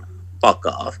to fuck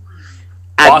off.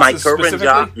 At my Bosses current specifically?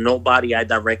 job, nobody I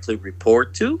directly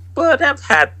report to, but I've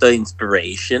had the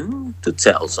inspiration to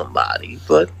tell somebody.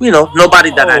 But,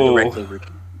 nobody that I Oh. directly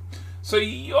report. So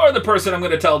you're the person I'm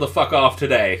going to tell to fuck off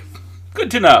today. Good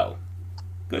to know.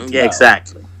 Good to Yeah, know.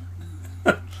 exactly.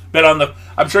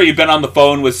 I'm sure you've been on the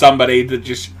phone with somebody that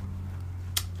just...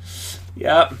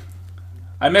 Yep.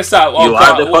 I missed out. Oh, You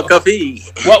are the fuck of he.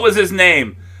 What was his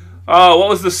name? Oh, what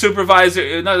was the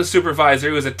supervisor? Not a supervisor.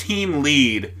 He was a team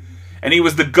lead. And he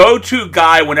was the go-to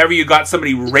guy whenever you got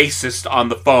somebody racist on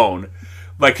the phone.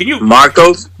 Like, can you...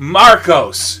 Marcos.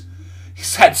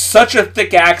 He's had such a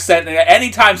thick accent. And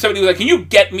anytime somebody was like, can you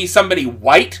get me somebody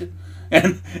white?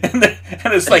 And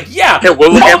it's like, yeah, Yeah,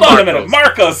 we'll get hold on a Marcos. minute.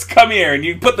 Marcos, come here. And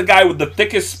you put the guy with the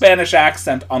thickest Spanish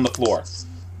accent on the floor.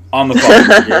 On the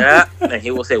phone. Yeah, and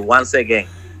he will say once again.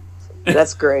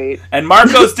 That's great. And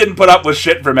Marcos didn't put up with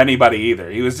shit from anybody either.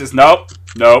 He was just, nope.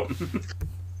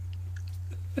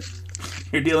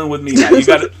 You're dealing with me now. You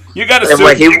got to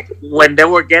And when they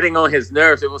were getting on his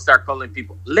nerves, he would start calling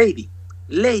people lady.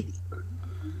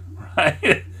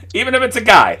 Right? Even if it's a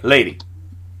guy, lady.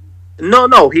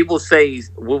 No, he will say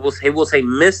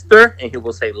Mister, and he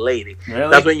will say lady.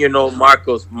 Really? That's when you know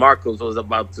Marcos was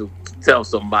about to tell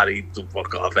somebody to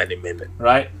fuck off any minute.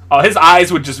 Right? Oh, his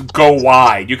eyes would just go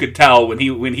wide. You could tell when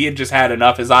he had just had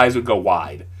enough, his eyes would go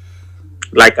wide.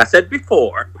 Like I said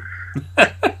before.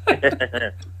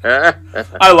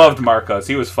 I loved Marcos.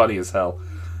 He was funny as hell.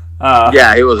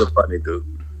 Yeah, he was a funny dude.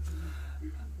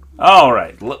 All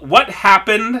right. What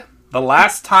happened the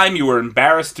last time you were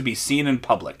embarrassed to be seen in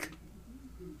public?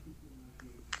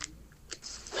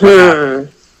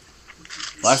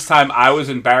 Last time I was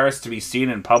embarrassed to be seen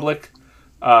in public?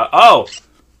 Well,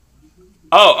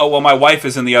 my wife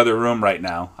is in the other room right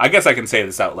now. I guess I can say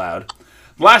this out loud.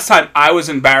 The last time I was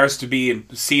embarrassed to be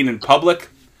seen in public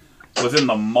was in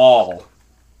the mall.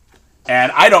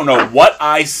 And I don't know what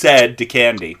I said to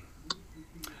Candy.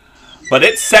 But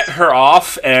it set her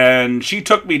off, and she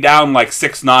took me down like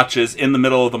 6 notches in the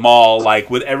middle of the mall, like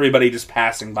with everybody just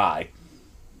passing by.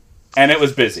 And it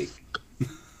was busy.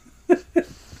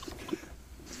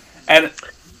 And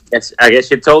Yes, I guess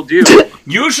she told you.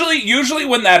 usually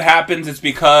when that happens, it's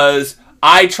because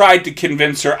I tried to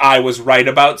convince her I was right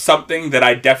about something that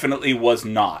I definitely was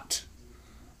not.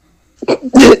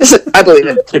 I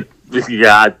believe it.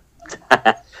 Yeah,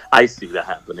 I see that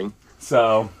happening.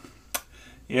 So,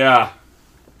 yeah.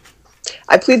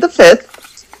 I plead the fifth.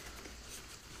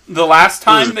 The last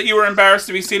time that you were embarrassed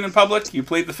to be seen in public, you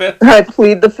plead the fifth? I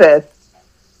plead the fifth.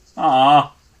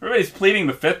 Aw, everybody's pleading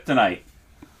the fifth tonight.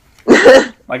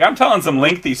 Like, I'm telling some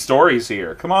lengthy stories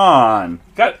here. Come on.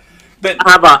 I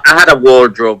had a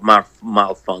wardrobe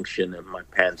malfunction and my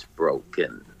pants broke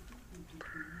and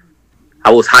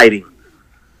I was hiding.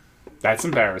 That's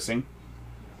embarrassing.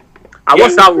 I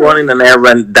was out running an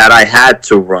errand that I had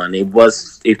to run.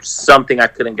 It's something I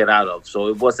couldn't get out of. So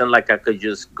it wasn't like I could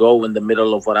just go in the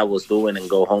middle of what I was doing and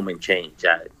go home and change.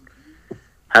 I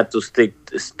had to stick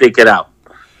it out.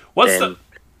 Find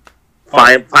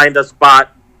a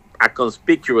spot, a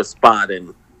conspicuous spot,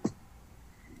 and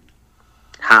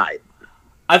hide.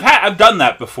 I've done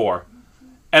that before.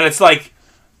 And it's like,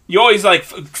 you always like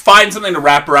find something to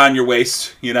wrap around your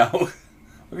waist, you know?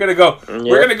 We're gonna go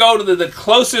to the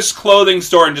closest clothing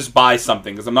store and just buy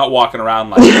something because I'm not walking around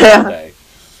like that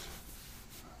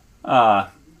all day.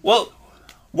 Well,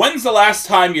 when's the last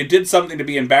time you did something to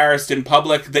be embarrassed in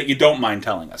public that you don't mind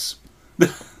telling us? Give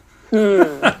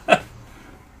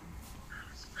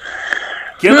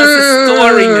us a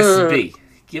story, Miss B.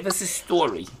 Give us a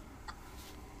story.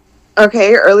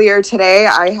 Okay, earlier today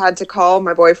I had to call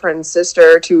my boyfriend's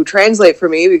sister to translate for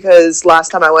me because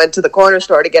last time I went to the corner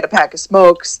store to get a pack of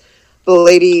smokes, the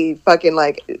lady fucking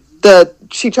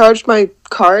she charged my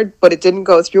card, but it didn't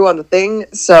go through on the thing,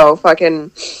 so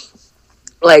fucking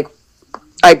I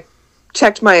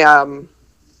checked my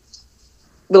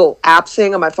little app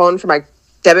thing on my phone for my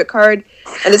debit card,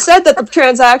 and it said that the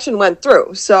transaction went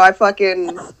through, so I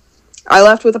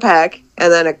left with a pack, and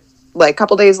then a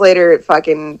couple days later, it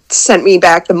fucking sent me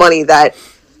back the money that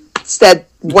instead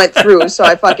went through. So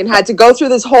I fucking had to go through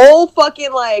this whole fucking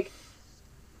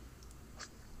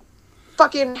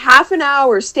half an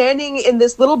hour standing in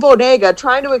this little bodega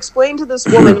trying to explain to this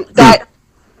woman that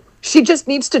she just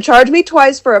needs to charge me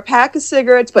twice for a pack of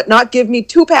cigarettes, but not give me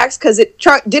 2 packs because it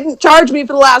didn't charge me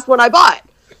for the last one I bought.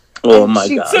 Oh my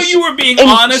god! So you were being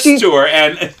honest to her,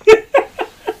 and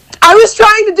I was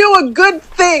trying to do a good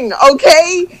thing,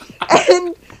 okay?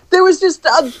 And there was just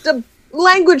a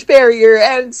language barrier,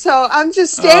 and so I'm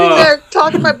just standing there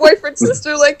talking to my boyfriend's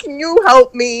sister, like, can you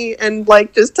help me? And,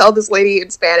 like, just tell this lady in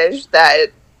Spanish that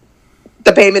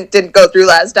the payment didn't go through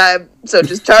last time, so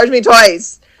just charge me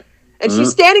twice. And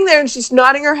she's standing there, and she's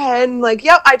nodding her head, and like,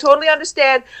 yep, I totally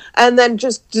understand. And then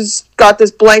just got this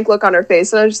blank look on her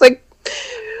face, and I'm just like,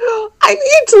 I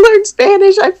need to learn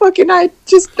Spanish. I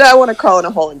want to crawl in a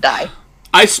hole and die.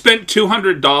 I spent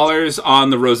 $200 on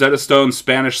the Rosetta Stone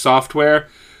Spanish software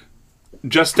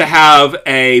just to have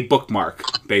a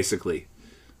bookmark, basically.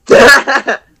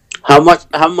 How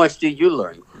much did you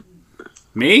learn?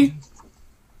 Me?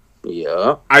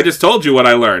 Yeah. I just told you what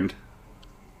I learned.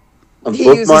 He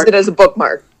uses it as a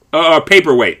bookmark.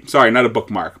 Paperweight. Sorry, not a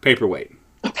bookmark. Paperweight.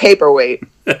 A paperweight.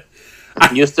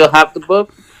 You still have the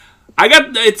book? I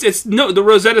got the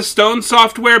Rosetta Stone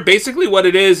software. Basically, what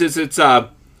it is it's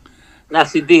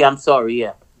CD. I'm sorry.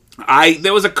 Yeah.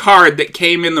 There was a card that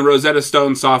came in the Rosetta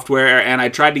Stone software, and I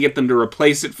tried to get them to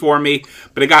replace it for me,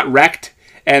 but it got wrecked,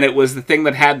 and it was the thing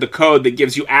that had the code that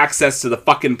gives you access to the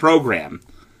fucking program.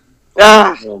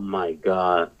 Oh my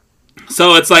god.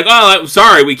 So it's like, oh,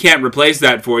 sorry, we can't replace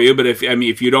that for you, but if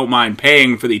you don't mind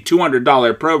paying for the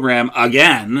 $200 program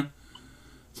again,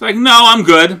 it's like, no, I'm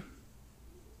good.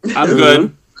 I'm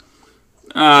good.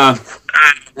 Yeah.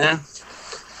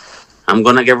 I'm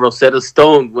gonna get Rosetta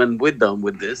Stone when we're done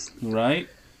with this. Right.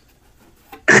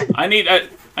 I need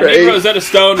Rosetta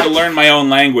Stone to learn my own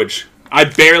language. I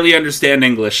barely understand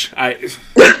English. I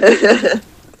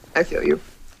feel you.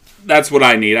 That's what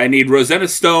I need. I need Rosetta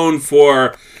Stone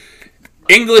for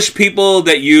English people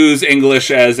that use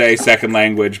English as a second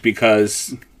language,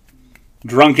 because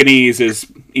Drunkenese is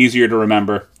easier to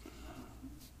remember.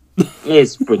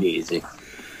 It's pretty easy.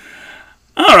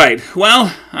 All right.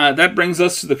 Well, that brings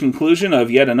us to the conclusion of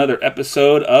yet another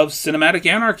episode of Cinematic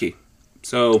Anarchy.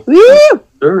 So,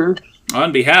 Woo!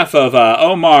 On behalf of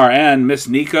Omar and Miss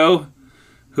Nico,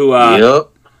 who Yep.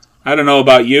 I don't know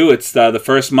about you, it's the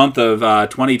first month of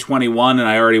 2021, and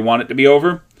I already want it to be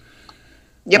over.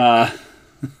 Yep.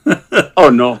 Oh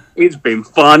no, it's been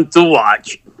fun to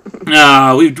watch.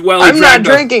 I'm not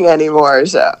drinking anymore,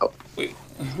 so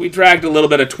we dragged a little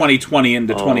bit of 2020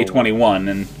 into 2021,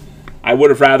 and I would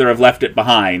have rather have left it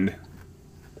behind.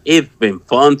 It's been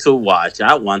fun to watch.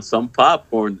 I want some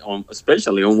popcorn,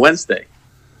 especially on Wednesday.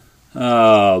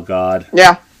 Oh God.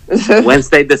 Yeah.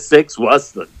 Wednesday the 6th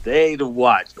was the day to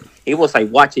watch. It was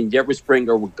like watching Jerry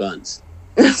Springer with guns.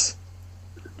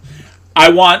 I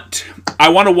want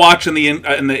to watch in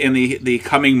the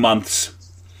coming months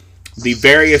the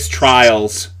various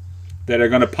trials that are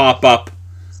going to pop up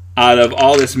out of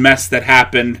all this mess that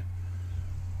happened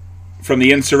from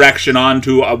the insurrection on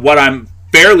to what I'm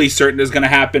fairly certain is going to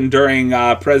happen during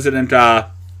President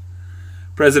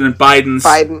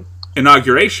Biden's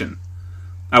inauguration.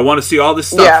 I want to see all this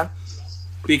stuff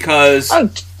because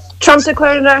Trump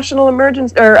declared a national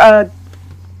emergency, or a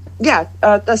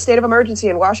state of emergency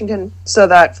in Washington, so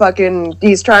that fucking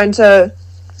he's trying to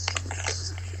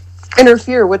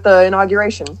interfere with the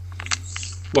inauguration.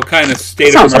 What kind of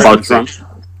state of emergency? About Trump.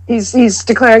 He's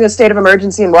declaring a state of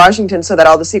emergency in Washington so that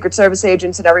all the Secret Service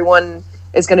agents and everyone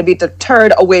is going to be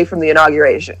deterred away from the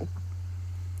inauguration.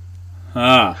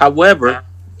 However,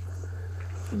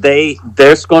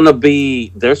 there's going to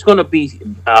be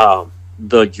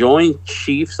the Joint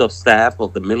Chiefs of Staff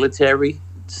of the military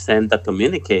sent a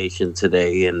communication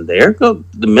today, and the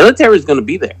military is going to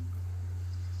be there.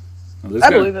 Well, I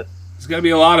believe it. There's going to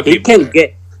be a lot of people.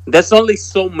 There's only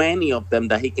so many of them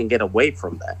that he can get away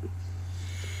from that.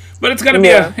 But it's going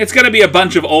to be a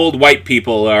bunch of old white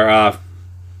people that are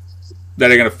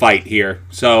going to fight here.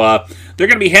 So they're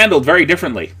going to be handled very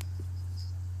differently.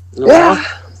 Yeah.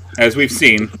 As we've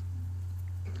seen.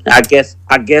 I guess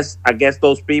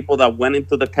those people that went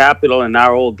into the Capitol and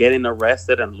are all getting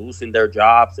arrested and losing their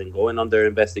jobs and going under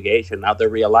investigation, now they're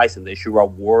realizing they should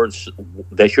have worn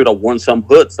some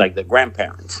hoods like their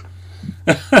grandparents.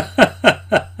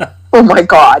 Oh my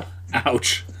God.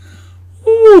 Ouch.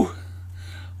 Ooh.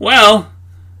 Well,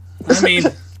 I mean,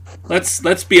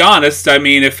 let's be honest. I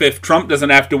mean, if Trump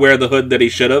doesn't have to wear the hood that he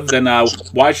should have, then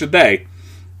why should they?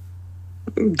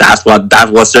 That's what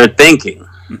they're thinking.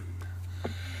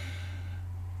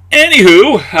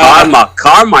 Anywho,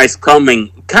 karma is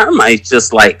coming. Karma is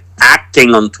just like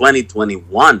acting on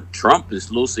 2021. Trump is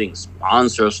losing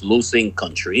sponsors, losing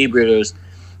contributors.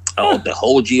 The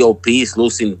whole GOP is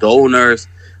losing donors.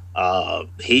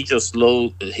 He just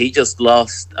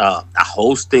lost a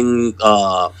hosting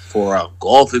for a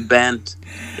golf event.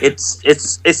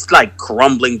 It's like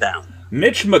crumbling down.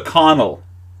 Mitch McConnell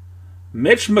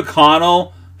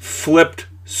flipped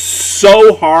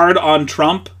so hard on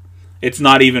Trump It's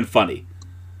not even funny.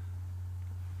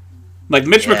 Like,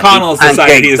 Mitch Yeah, McConnell has he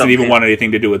decided he doesn't something. even want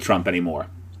anything to do with Trump anymore.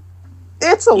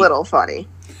 It's a little funny.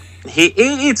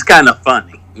 It's kind of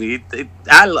funny.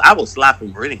 I was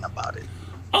laughing reading about it.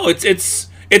 Oh, it's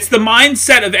the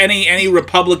mindset of any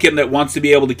Republican that wants to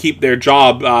be able to keep their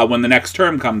job when the next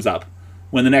term comes up,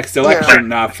 when the next election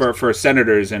for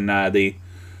senators and the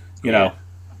A lot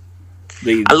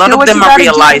Do of what them you are gotta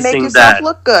do to make realizing yourself that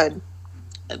look good.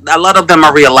 a lot of them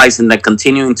are realizing that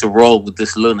continuing to roll with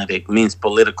this lunatic means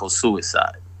political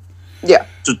suicide. Yeah.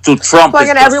 To Trump, Like, it's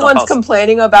and just a everyone's hustle.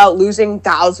 complaining about losing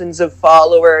thousands of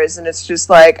followers, and it's just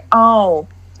like, oh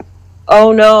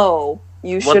no,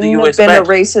 you What do shouldn't you have been a expect?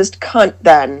 racist cunt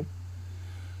then.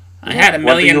 I had 1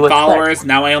 What do million you expect? followers.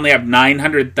 Now I only have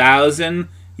 900,000.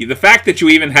 The fact that you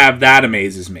even have that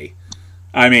amazes me.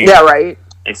 I mean, Yeah, right.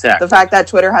 Exactly. The fact that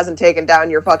Twitter hasn't taken down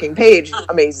your fucking page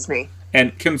amazes me.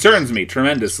 and concerns me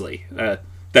tremendously.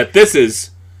 That this is,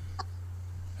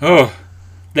 that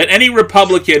any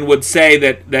Republican would say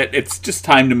that it's just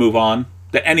time to move on.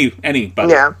 That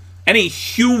anybody, Yeah. any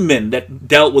human that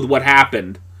dealt with what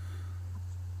happened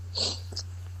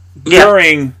Yeah.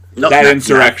 during No, that not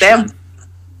insurrection. them.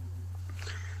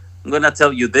 I'm gonna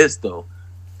tell you this though.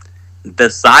 The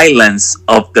silence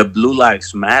of the Blue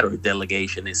Lives Matter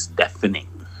delegation is deafening.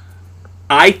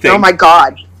 I think. Oh my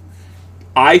god.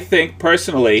 I think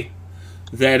personally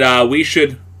that we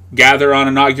should gather on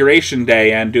Inauguration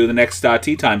Day and do the next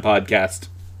Tea Time podcast.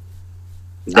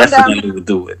 Definitely would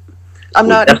do it. I'm We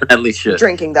not definitely should.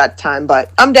 drinking that time,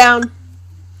 but I'm down.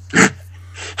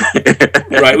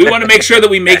 Right, we want to make sure that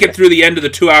we make it through the end of the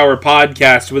 2-hour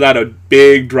podcast without a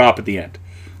big drop at the end.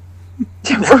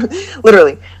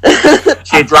 Literally.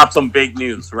 She dropped some big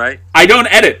news, right? I don't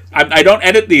edit. I don't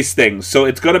edit these things, so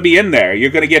it's going to be in there.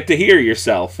 You're going to get to hear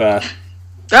yourself. Oh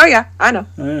yeah, I know.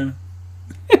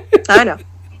 I know.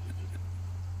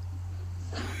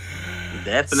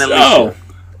 Definitely So,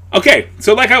 should. okay.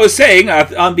 So, like I was saying,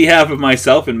 on behalf of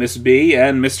myself and Miss B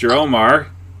and Mr. Omar,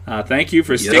 thank you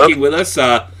for sticking with us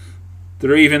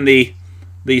through even the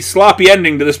sloppy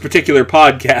ending to this particular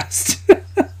podcast.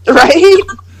 Right?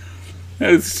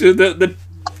 It's, the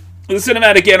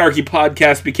Cinematic Anarchy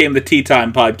podcast became the Tea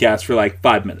Time podcast for like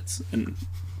 5 minutes, and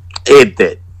It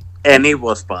did. And it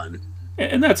was fun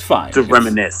that's fine. to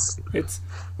reminisce. It's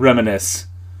reminisce.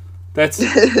 That's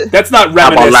not How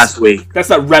reminisce. about last week? That's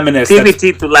not reminisce. That's,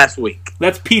 TBT to last week.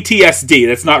 that's PTSD.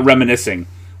 That's not reminiscing.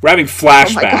 We're having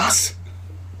flashbacks.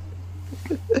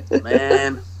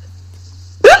 Man.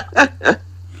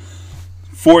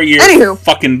 4 year Anywho.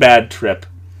 fucking bad trip.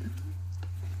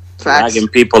 Facts. Dragging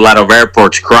people out of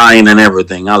airports crying and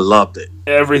everything. I loved it.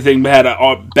 Everything had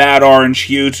a bad orange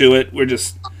hue to it. We're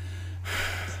just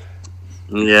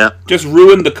Yeah.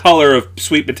 ruined the color of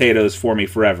sweet potatoes for me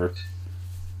forever.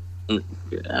 I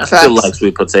Facts. still like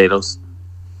sweet potatoes.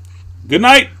 Good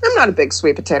night. I'm not a big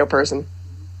sweet potato person.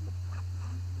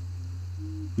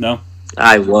 No.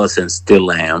 I was and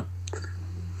still am.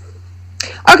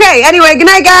 Okay, anyway, good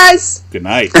night, guys. Good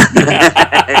night.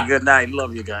 Good night.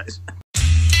 Love you guys.